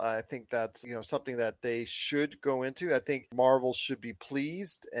well. I think that's, something that they should go into. I think Marvel should be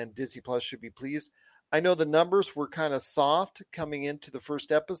pleased and Disney Plus should be pleased. I know the numbers were kind of soft coming into the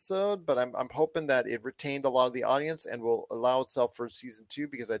first episode, but I'm hoping that it retained a lot of the audience and will allow itself for season 2,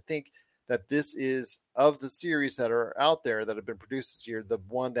 because I think that this is, of the series that are out there that have been produced this year, the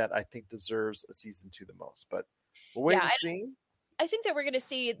one that I think deserves a season 2 the most. But we'll wait and see. I think that we're going to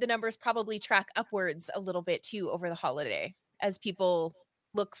see the numbers probably track upwards a little bit too over the holiday, as people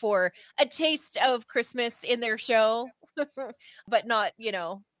look for a taste of Christmas in their show, but not,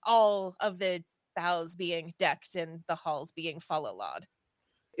 all of the boughs being decked and the halls being fa-la-la'd.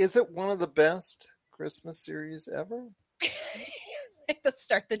 Is it one of the best Christmas series ever? Let's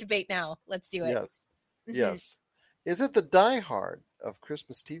start the debate now. Let's do it. Yes. Yes. Is it the Die Hard of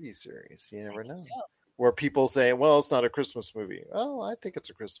Christmas TV series? You never know. So. Where people say, well, it's not a Christmas movie. Oh, I think it's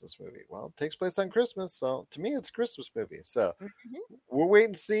a Christmas movie. Well, it takes place on Christmas, so to me, it's a Christmas movie. So we'll wait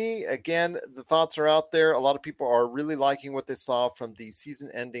and see. Again, the thoughts are out there. A lot of people are really liking what they saw from the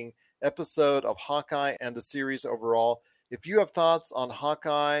season-ending episode of Hawkeye and the series overall. If you have thoughts on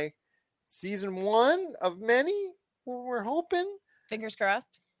Hawkeye season 1 of many, we're hoping. Fingers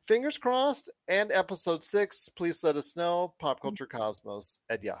crossed. And episode 6, please let us know.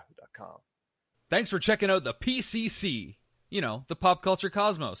 popculturecosmos@yahoo.com. Thanks for checking out the PCC, the Pop Culture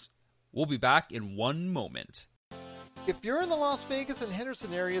Cosmos. We'll be back in one moment. If you're in the Las Vegas and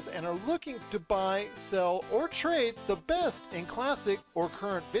Henderson areas and are looking to buy, sell, or trade the best in classic or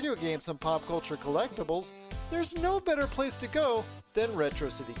current video games and pop culture collectibles, there's no better place to go than Retro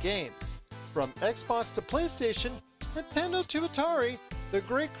City Games. From Xbox to PlayStation, Nintendo to Atari, the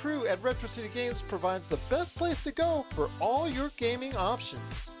great crew at Retro City Games provides the best place to go for all your gaming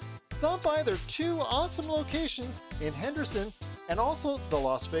options. Stop by their 2 awesome locations in Henderson and also the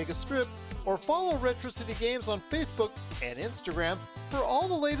Las Vegas Strip, or follow Retro City Games on Facebook and Instagram for all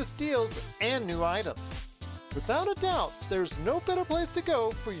the latest deals and new items. Without a doubt, there's no better place to go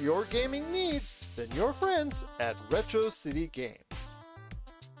for your gaming needs than your friends at Retro City Games.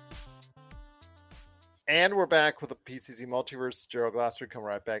 And we're back with the PCC Multiverse. Gerald Glassford coming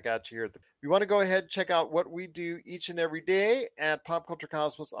right back at you here. We want to go ahead and check out what we do each and every day at Pop Culture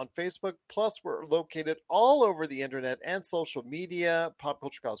Cosmos on Facebook. Plus, we're located all over the internet and social media,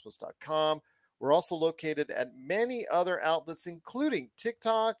 popculturecosmos.com. We're also located at many other outlets, including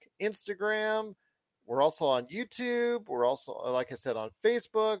TikTok, Instagram. We're also on YouTube. We're also, like I said, on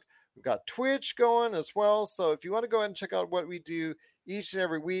Facebook. We've got Twitch going as well. So if you want to go ahead and check out what we do each and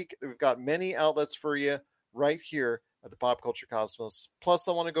every week, we've got many outlets for you right here at the Pop Culture Cosmos. Plus,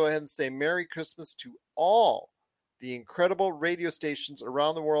 I want to go ahead and say Merry Christmas to all the incredible radio stations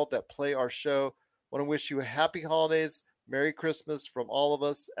around the world that play our show. I want to wish you a happy holidays, Merry Christmas from all of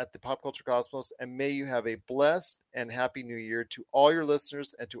us at the Pop Culture Cosmos, and may you have a blessed and happy New Year to all your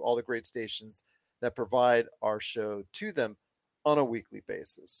listeners and to all the great stations that provide our show to them on a weekly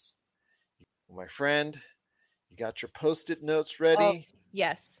basis. My friend, you got your Post-it notes ready? Oh,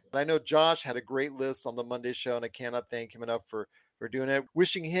 yes. I know Josh had a great list on the Monday show, and I cannot thank him enough for doing it.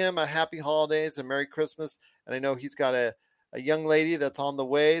 Wishing him a happy holidays and Merry Christmas. And I know he's got a young lady that's on the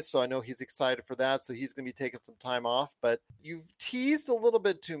way, so I know he's excited for that. So he's going to be taking some time off. But you've teased a little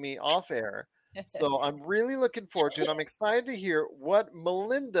bit to me off air. So I'm really looking forward to it. I'm excited to hear what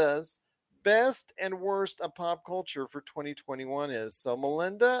Melinda's best and worst of pop culture for 2021 is. So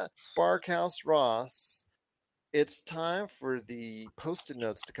Melinda Barkhouse Ross, it's time for the Post-it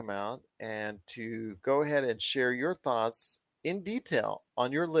notes to come out and to go ahead and share your thoughts in detail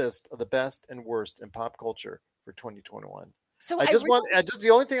on your list of the best and worst in pop culture for 2021. So the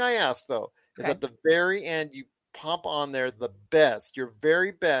only thing I ask though is Okay. at the very end you pop on there the best, your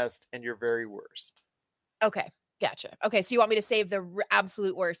very best and your very worst. Okay, gotcha. Okay, so you want me to save the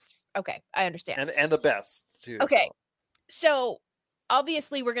absolute worst? Okay, I understand. And the best too. Okay. So. So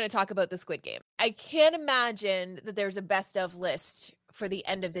obviously we're going to talk about the Squid Game. I can't imagine that there's a best of list for the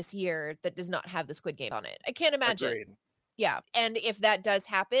end of this year that does not have the Squid Game on it. I can't imagine. Agreed. Yeah. And if that does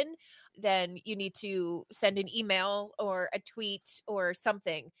happen, then you need to send an email or a tweet or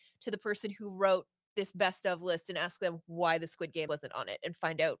something to the person who wrote this best of list and ask them why the Squid Game wasn't on it and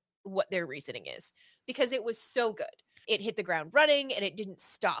find out what their reasoning is, because it was so good. It hit the ground running and it didn't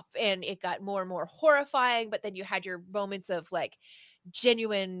stop, and it got more and more horrifying. But then you had your moments of like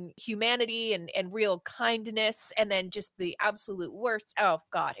genuine humanity and real kindness, and then just the absolute worst. Oh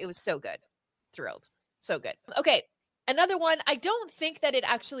God, it was so good. Thrilled. So good. Okay. Another one, I don't think that it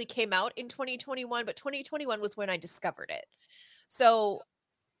actually came out in 2021, but 2021 was when I discovered it. So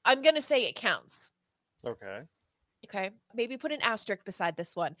I'm going to say it counts. Okay. Okay. Maybe put an asterisk beside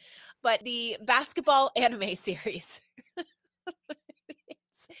this one. But the basketball anime series.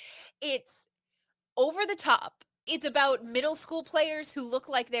 it's over the top. It's about middle school players who look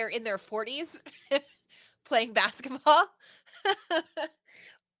like they're in their 40s playing basketball.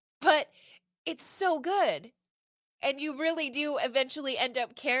 But it's so good. And you really do eventually end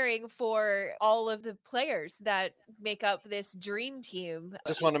up caring for all of the players that make up this dream team.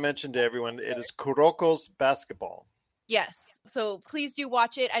 Just want to mention to everyone, it is Kuroko's Basketball. Yes. So please do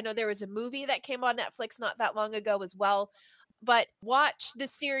watch it. I know there was a movie that came on Netflix not that long ago as well. But watch the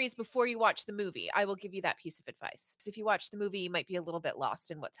series before you watch the movie. I will give you that piece of advice. Because if you watch the movie, you might be a little bit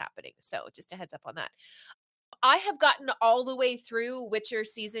lost in what's happening. So just a heads up on that. I have gotten all the way through Witcher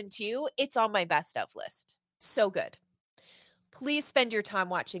Season 2. It's on my best of list. So good. Please spend your time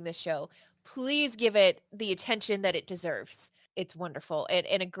watching this show. Please give it the attention that it deserves. It's wonderful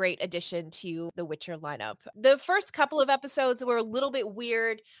and a great addition to the Witcher lineup. The first couple of episodes were a little bit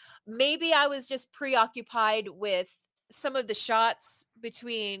weird. Maybe I was just preoccupied with some of the shots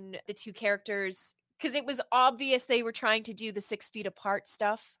between the two characters because it was obvious they were trying to do the 6 feet apart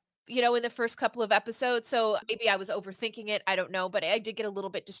stuff, you know, in the first couple of episodes. So maybe I was overthinking it. I don't know, but I did get a little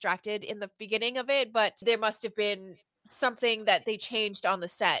bit distracted in the beginning of it, but there must have been something that they changed on the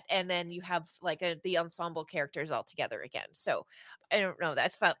set, and then you have like the ensemble characters all together again. So I don't know, I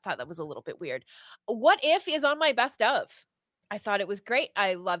thought that was a little bit weird. What If is on my best of. I thought it was great.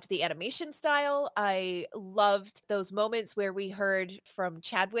 I loved the animation style. I loved those moments where we heard from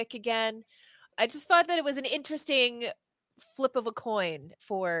Chadwick again. I just thought that it was an interesting flip of a coin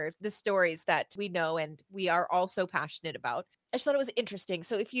for the stories that we know and we are all so passionate about. I just thought it was interesting.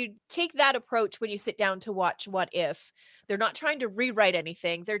 So if you take that approach when you sit down to watch What If, they're not trying to rewrite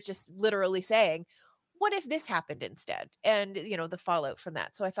anything. They're just literally saying, what if this happened instead? And, the fallout from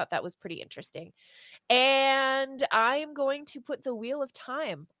that. So I thought that was pretty interesting. And I'm going to put the Wheel of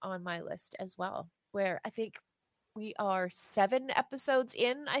Time on my list as well, where I think we are 7 episodes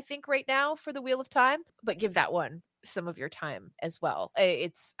in, I think, right now for the Wheel of Time, but give that one some of your time as well.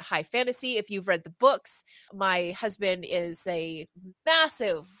 It's high fantasy. If you've read the books, my husband is a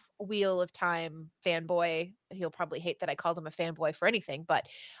massive Wheel of Time fanboy. He'll probably hate that I called him a fanboy for anything, but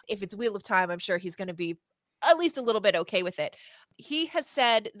if it's Wheel of Time, I'm sure he's going to be at least a little bit okay with it. He has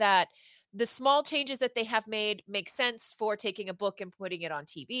said that the small changes that they have made make sense for taking a book and putting it on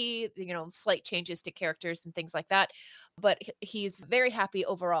TV, slight changes to characters and things like that. But he's very happy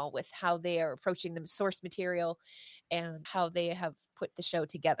overall with how they are approaching the source material and how they have put the show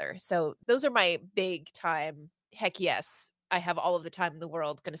together. So those are my big time. Heck yes, I have all of the time in the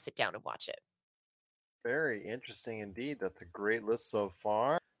world, going to sit down and watch it. Very interesting indeed. That's a great list so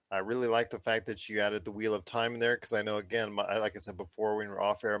far. I really like the fact that you added the Wheel of Time in there because I know, again, like I said before, when we're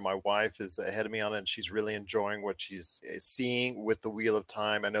off air, my wife is ahead of me on it and she's really enjoying what she's seeing with the Wheel of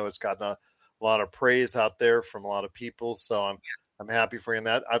Time. I know it's gotten a lot of praise out there from a lot of people, so I'm happy for you in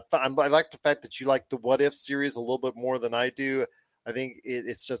that. I like the fact that you like the What If series a little bit more than I do. I think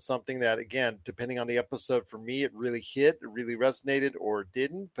it's just something that, again, depending on the episode, for me, it really hit, it really resonated or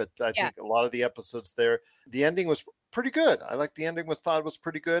didn't. But I think a lot of the episodes there, the ending was pretty good. I like the ending thought was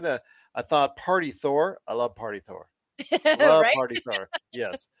pretty good. I thought Party Thor. I love Party Thor. Love Right? Party Thor.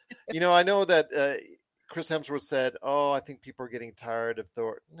 Yes. I know that Chris Hemsworth said, "Oh, I think people are getting tired of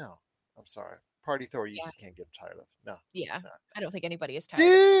Thor." No, I'm sorry. Party Thor, you just can't get tired of. No. Yeah. No. I don't think anybody is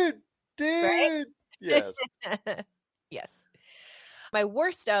tired. Dude. Right? Yes. Yes. My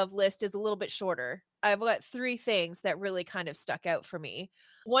worst of list is a little bit shorter. I've got 3 things that really kind of stuck out for me.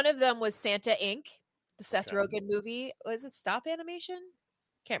 One of them was Santa Inc., the Seth Rogen movie. Was it stop animation?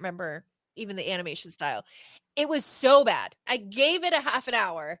 Can't remember even the animation style. It was so bad. I gave it a half an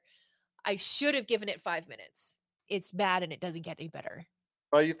hour. I should have given it 5 minutes. It's bad and it doesn't get any better.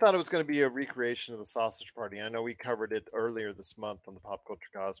 Well, you thought it was going to be a recreation of the Sausage Party. I know we covered it earlier this month on the Pop Culture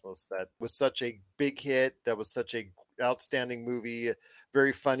Cosmos. That was such a big hit. That was such a outstanding movie,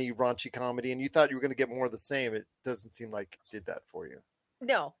 very funny, raunchy comedy. And you thought you were going to get more of the same. It doesn't seem like it did that for you.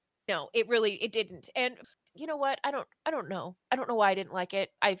 No, it didn't. And you know what? I don't know. I don't know why I didn't like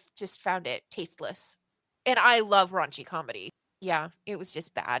it. I've just found it tasteless. And I love raunchy comedy. Yeah, it was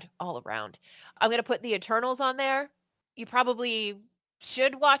just bad all around. I'm going to put the Eternals on there. You probably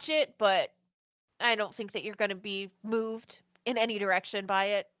should watch it, but I don't think that you're going to be moved in any direction by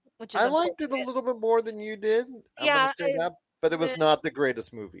it, which is I liked it a little bit more than you did. I'm going to say that, but it was not the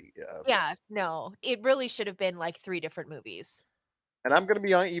greatest movie. Yeah, no, it really should have been like 3 different movies. And I'm going to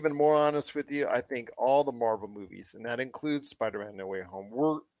be even more honest with you. I think all the Marvel movies, and that includes Spider-Man No Way Home,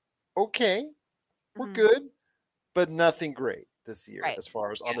 were okay. We're good, but nothing great this year as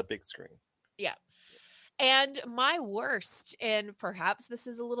far as on the big screen. Yeah. And my worst, and perhaps this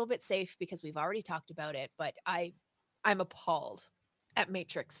is a little bit safe because we've already talked about it, but I'm appalled at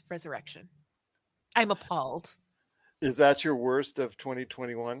Matrix Resurrection. I'm appalled. Is that your worst of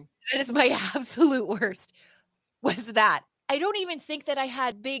 2021? That is my absolute worst. Was that. I don't even think that I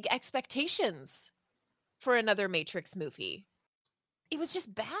had big expectations for another Matrix movie. It was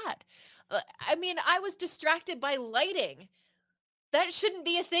just bad. I mean, I was distracted by lighting. That shouldn't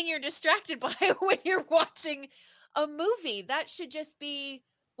be a thing you're distracted by when you're watching a movie. That should just be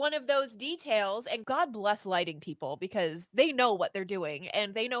one of those details. And God bless lighting people because they know what they're doing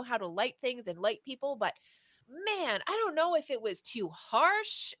and they know how to light things and light people. But man, I don't know if it was too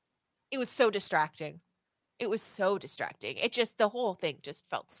harsh. It was so distracting. It was so distracting. The whole thing just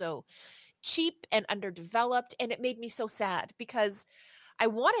felt so cheap and underdeveloped. And it made me so sad because I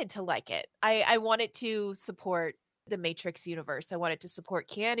wanted to like it. I wanted to support the Matrix universe. I wanted to support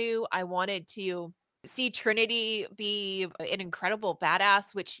Keanu. I wanted to see Trinity be an incredible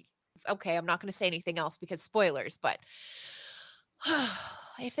badass, which, okay, I'm not going to say anything else because spoilers, but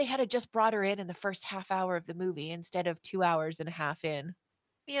if they had just brought her in the first half hour of the movie instead of 2 hours and a half in,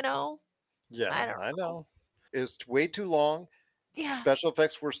 Yeah, I know. It was way too long. Yeah. Special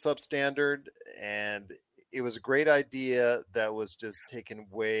effects were substandard, and it was a great idea that was just taken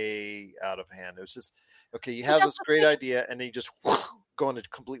way out of hand. It was just, okay, you have this great idea, and then you just go in a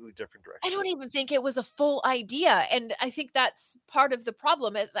completely different I direction. don't even think it was a full idea. And I think that's part of the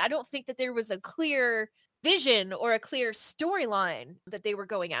problem is I don't think that there was a clear vision or a clear storyline that they were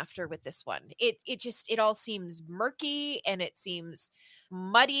going after with this one. It all seems murky and it seems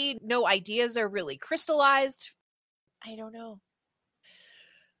muddy. No ideas are really crystallized. I don't know.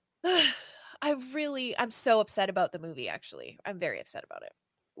 I'm so upset about the movie, actually. I'm very upset about it.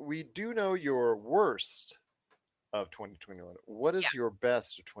 We do know your worst of 2021. What is your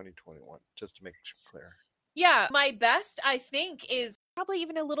best of 2021? Just to make it clear. Yeah, my best, I think, is probably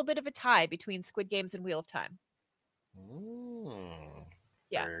even a little bit of a tie between Squid Games and Wheel of Time.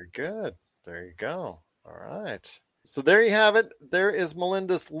 Yeah. Very good. There you go. All right. So there you have it. There is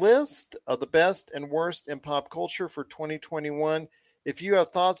Melinda's list of the best and worst in pop culture for 2021. If you have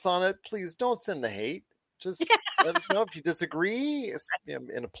thoughts on it, please don't send the hate. Just let us know if you disagree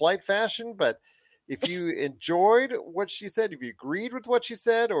in a polite fashion. But if you enjoyed what she said, if you agreed with what she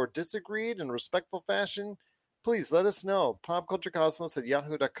said or disagreed in a respectful fashion, please let us know.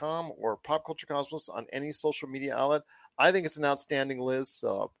 popculturecosmos@yahoo.com or popculturecosmos on any social media outlet. I think it's an outstanding list.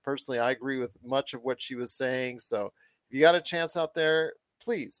 So personally, I agree with much of what she was saying. So if you got a chance out there,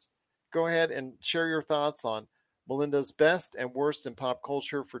 please go ahead and share your thoughts on Melinda's best and worst in pop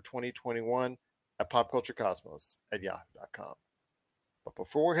culture for 2021 at popculturecosmos@yahoo.com. But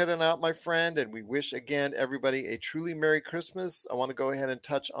before we're heading out, my friend, and we wish again everybody a truly Merry Christmas, I want to go ahead and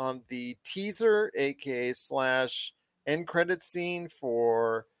touch on the teaser, aka / end credit scene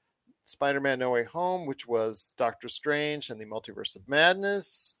for Spider-Man No Way Home, which was Doctor Strange and the Multiverse of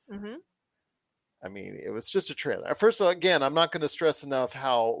Madness. I mean, it was just a trailer. First of all, again, I'm not going to stress enough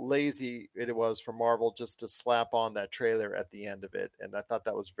how lazy it was for Marvel just to slap on that trailer at the end of it. And I thought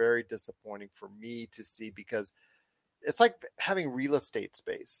that was very disappointing for me to see because it's like having real estate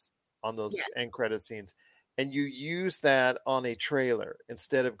space on those end credit scenes. And you use that on a trailer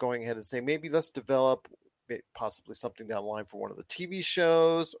instead of going ahead and saying, maybe let's develop possibly something down the line for one of the TV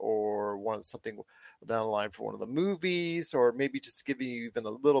shows or something down the line for one of the movies, or maybe just giving you even a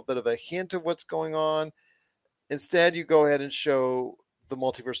little bit of a hint of what's going on. Instead, you go ahead and show the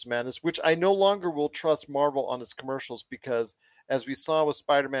Multiverse of Madness, which I no longer will trust Marvel on its commercials because, as we saw with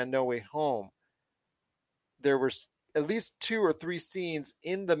Spider-Man No Way Home, there were at least 2 or 3 scenes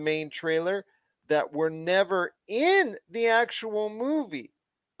in the main trailer that were never in the actual movie.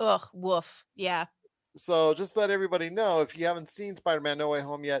 Ugh, woof. Yeah. So just let everybody know, if you haven't seen Spider-Man No Way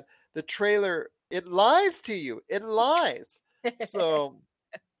Home yet, the trailer, it lies to you. It lies. So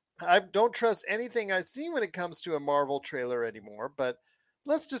I don't trust anything I see when it comes to a Marvel trailer anymore. But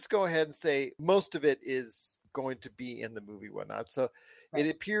let's just go ahead and say most of it is going to be in the movie, whatnot. So it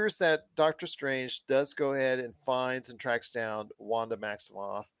appears that Doctor Strange does go ahead and finds and tracks down Wanda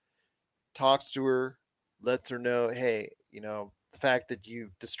Maximoff, talks to her, lets her know, hey, the fact that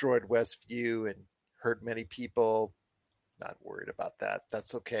you destroyed Westview and hurt many people, not worried about that.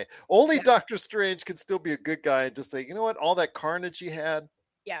 That's okay. Only Doctor Strange can still be a good guy and just say, you know what, all that carnage you had,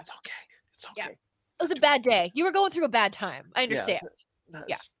 it's okay. It's okay. Yeah. It was a bad day. You were going through a bad time. I understand.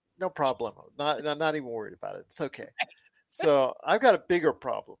 No problem. Not even worried about it. It's okay. So I've got a bigger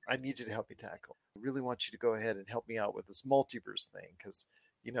problem I need you to help me tackle. I really want you to go ahead and help me out with this multiverse thing because,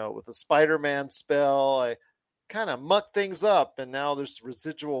 with the Spider-Man spell, I kind of mucked things up and now there's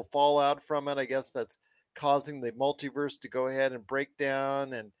residual fallout from it. I guess that's causing the multiverse to go ahead and break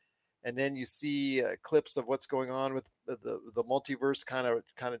down, and then you see clips of what's going on with the multiverse kind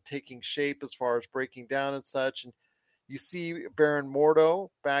of taking shape as far as breaking down and such. And you see Baron Mordo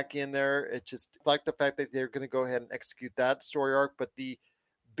back in there. It's just like the fact that they're going to go ahead and execute that story arc. But the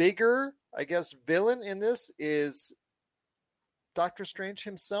bigger, I guess, villain in this is Doctor Strange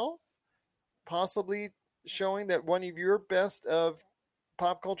himself, possibly showing that one of your best of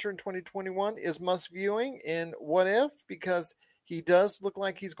pop culture in 2021 is must viewing in What If, because he does look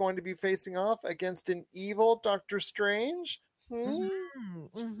like he's going to be facing off against an evil Doctor Strange.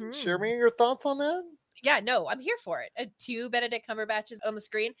 Share me your thoughts on that. Yeah, no, I'm here for it. 2 Benedict Cumberbatches on the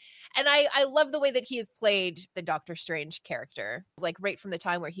screen. And I love the way that he has played the Doctor Strange character, like right from the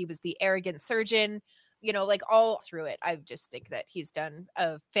time where he was the arrogant surgeon, like all through it. I just think that he's done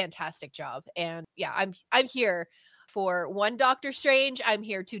a fantastic job. And yeah, I'm here for 1 Doctor Strange. I'm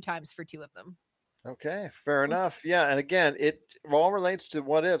here 2 times for 2 of them. Okay, fair enough. Yeah, and again, it all relates to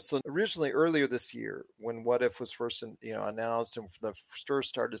What If. So originally, earlier this year, when What If was first, announced and the first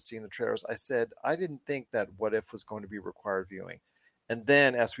started seeing the trailers, I said I didn't think that What If was going to be required viewing. And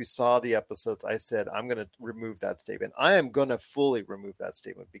then, as we saw the episodes, I said I'm going to remove that statement. I am going to fully remove that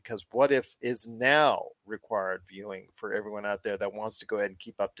statement because What If is now required viewing for everyone out there that wants to go ahead and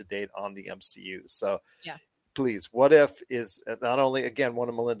keep up to date on the MCU. So, please, What If is not only, again, one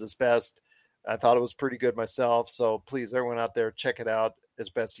of Melinda's best. I thought it was pretty good myself. So please, everyone out there, check it out as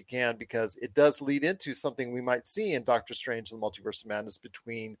best you can, because it does lead into something we might see in Doctor Strange and the Multiverse of Madness,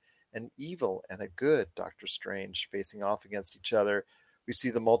 between an evil and a good Doctor Strange facing off against each other. We see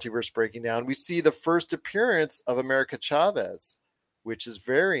the multiverse breaking down. We see the first appearance of America Chavez, which is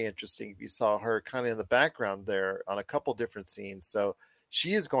very interesting. You saw her kind of in the background there on a couple different scenes. So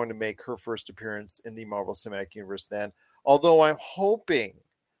she is going to make her first appearance in the Marvel Cinematic Universe then. Although I'm hoping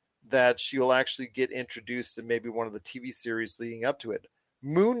that she will actually get introduced in maybe one of the TV series leading up to it.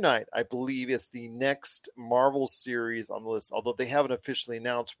 Moon Knight, I believe, is the next Marvel series on the list. Although they haven't officially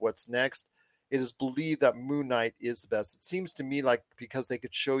announced what's next, it is believed that Moon Knight is the best. It seems to me like, because they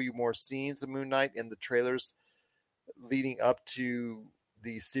could show you more scenes of Moon Knight in the trailers leading up to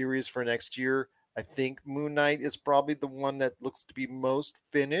the series for next year, I think Moon Knight is probably the one that looks to be most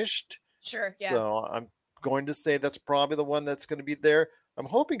finished. Sure, yeah. So I'm going to say that's probably the one that's going to be there. I'm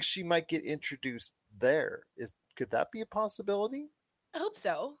hoping she might get introduced there. Could that be a possibility? I hope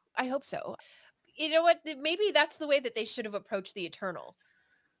so. You know what? Maybe that's the way that they should have approached the Eternals,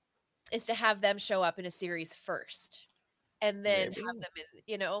 is to have them show up in a series first and then Maybe. have them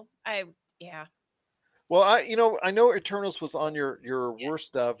in, yeah. Well, I know Eternals was on your Yes.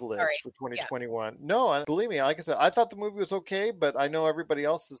 worst of list Sorry. for 2021. No, and believe me, like I said, I thought the movie was okay, but I know everybody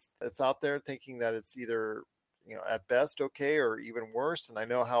else it's out there thinking that it's either, at best okay or even worse. And I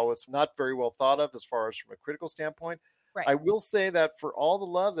know how it's not very well thought of as far as from a critical standpoint. Right. I will say that for all the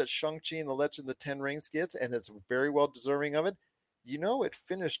love that Shang-Chi and the Legend of the Ten Rings gets, and it's very well deserving of it, it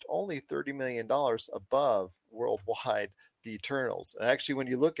finished only $30 million above worldwide the Eternals. And actually, when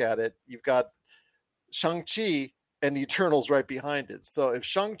you look at it, you've got Shang-Chi and the Eternals right behind it. So if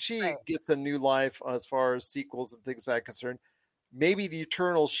Shang-Chi gets a new life as far as sequels and things like that concerned, maybe the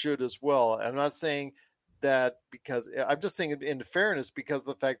Eternals should as well. I'm not saying that because I'm just saying in fairness, because of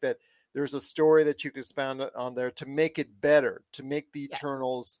the fact that there's a story that you can expound on there to make it better, to make the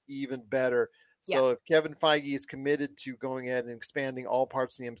Eternals even better. So if Kevin Feige is committed to going ahead and expanding all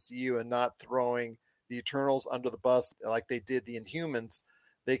parts of the MCU and not throwing the Eternals under the bus like they did the Inhumans,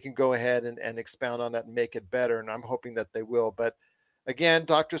 they can go ahead and expound on that and make it better. And I'm hoping that they will. But again,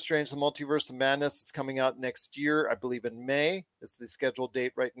 Doctor Strange, the Multiverse of Madness, it's coming out next year. I believe in May is the scheduled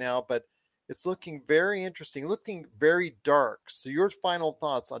date right now. But it's looking very interesting, looking very dark. So your final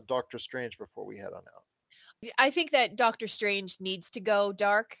thoughts on Doctor Strange before we head on out? I think that Doctor Strange needs to go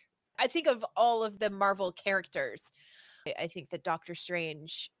dark. I think of all of the Marvel characters, I think that Doctor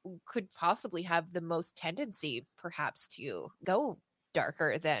Strange could possibly have the most tendency, perhaps, to go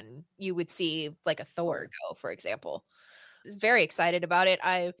darker than you would see like a Thor go, for example. Very excited about it.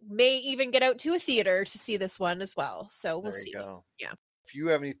 I may even get out to a theater to see this one as well. So we'll see. Go. Yeah. If you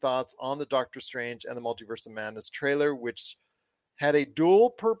have any thoughts on the Doctor Strange and the Multiverse of Madness trailer, which had a dual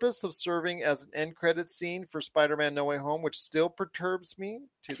purpose of serving as an end credit scene for Spider-Man No Way Home, which still perturbs me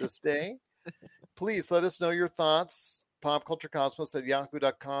to this day, please let us know your thoughts.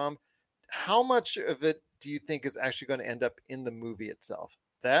 popculturecosmos@yahoo.com. How much of it do you think is actually going to end up in the movie itself?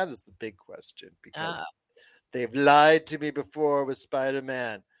 That is the big question, because they've lied to me before with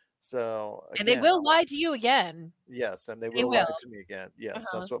Spider-Man. So again, and they will lie to you again. Yes, and they will lie to me again. Yes,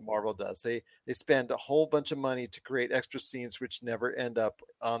 that's what Marvel does. They spend a whole bunch of money to create extra scenes which never end up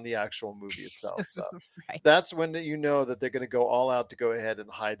on the actual movie itself. So that's when you know that they're going to go all out to go ahead and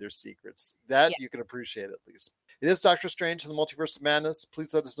hide their secrets. That you can appreciate at least. It is Doctor Strange and the Multiverse of Madness.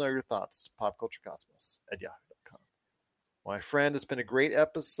 Please let us know your thoughts. popculturecosmos@yahoo.com. My friend, it's been a great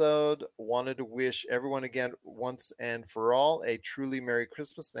episode. Wanted to wish everyone again, once and for all, a truly Merry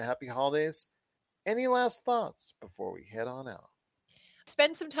Christmas and a Happy Holidays. Any last thoughts before we head on out?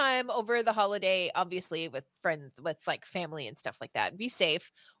 Spend some time over the holiday, obviously, with friends, with like family and stuff like that. Be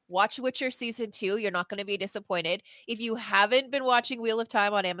safe. Watch Witcher season 2. You're not going to be disappointed. If you haven't been watching Wheel of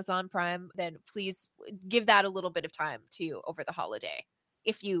Time on Amazon Prime, then please give that a little bit of time to over the holiday,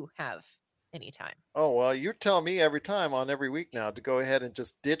 if you have any time. Oh, well, you tell me every time on every week now to go ahead and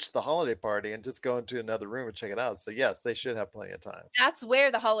just ditch the holiday party and just go into another room and check it out. So yes, they should have plenty of time. That's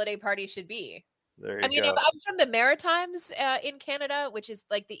where the holiday party should be. There you go. If I'm from the Maritimes in Canada, which is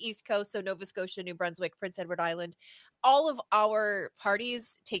like the East Coast, so Nova Scotia, New Brunswick, Prince Edward Island, all of our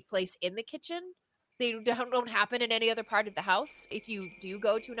parties take place in the kitchen. They don't happen in any other part of the house. If you do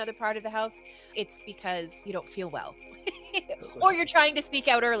go to another part of the house, it's because you don't feel well. Or you're trying to sneak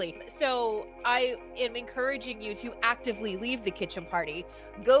out early. So I am encouraging you to actively leave the kitchen party,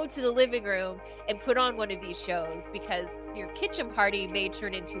 go to the living room, and put on one of these shows, because your kitchen party may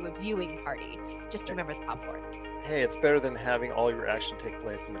turn into a viewing party. Just remember the popcorn. Hey, it's better than having all your action take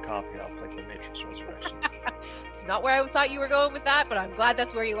place in the coffee house like the Matrix Resurrections. It's not where I thought you were going with that, but I'm glad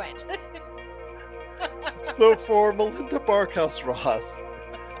that's where you went. So for Melinda Barkhouse Ross,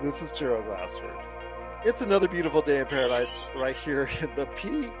 this is Gerald Glassford. It's another beautiful day in paradise right here in the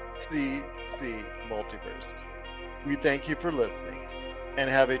PCC Multiverse. We thank you for listening and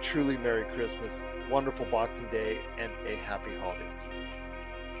have a truly Merry Christmas, wonderful Boxing Day, and a happy holiday season.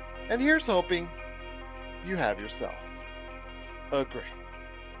 And here's hoping you have yourself a great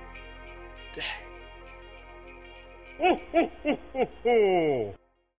day.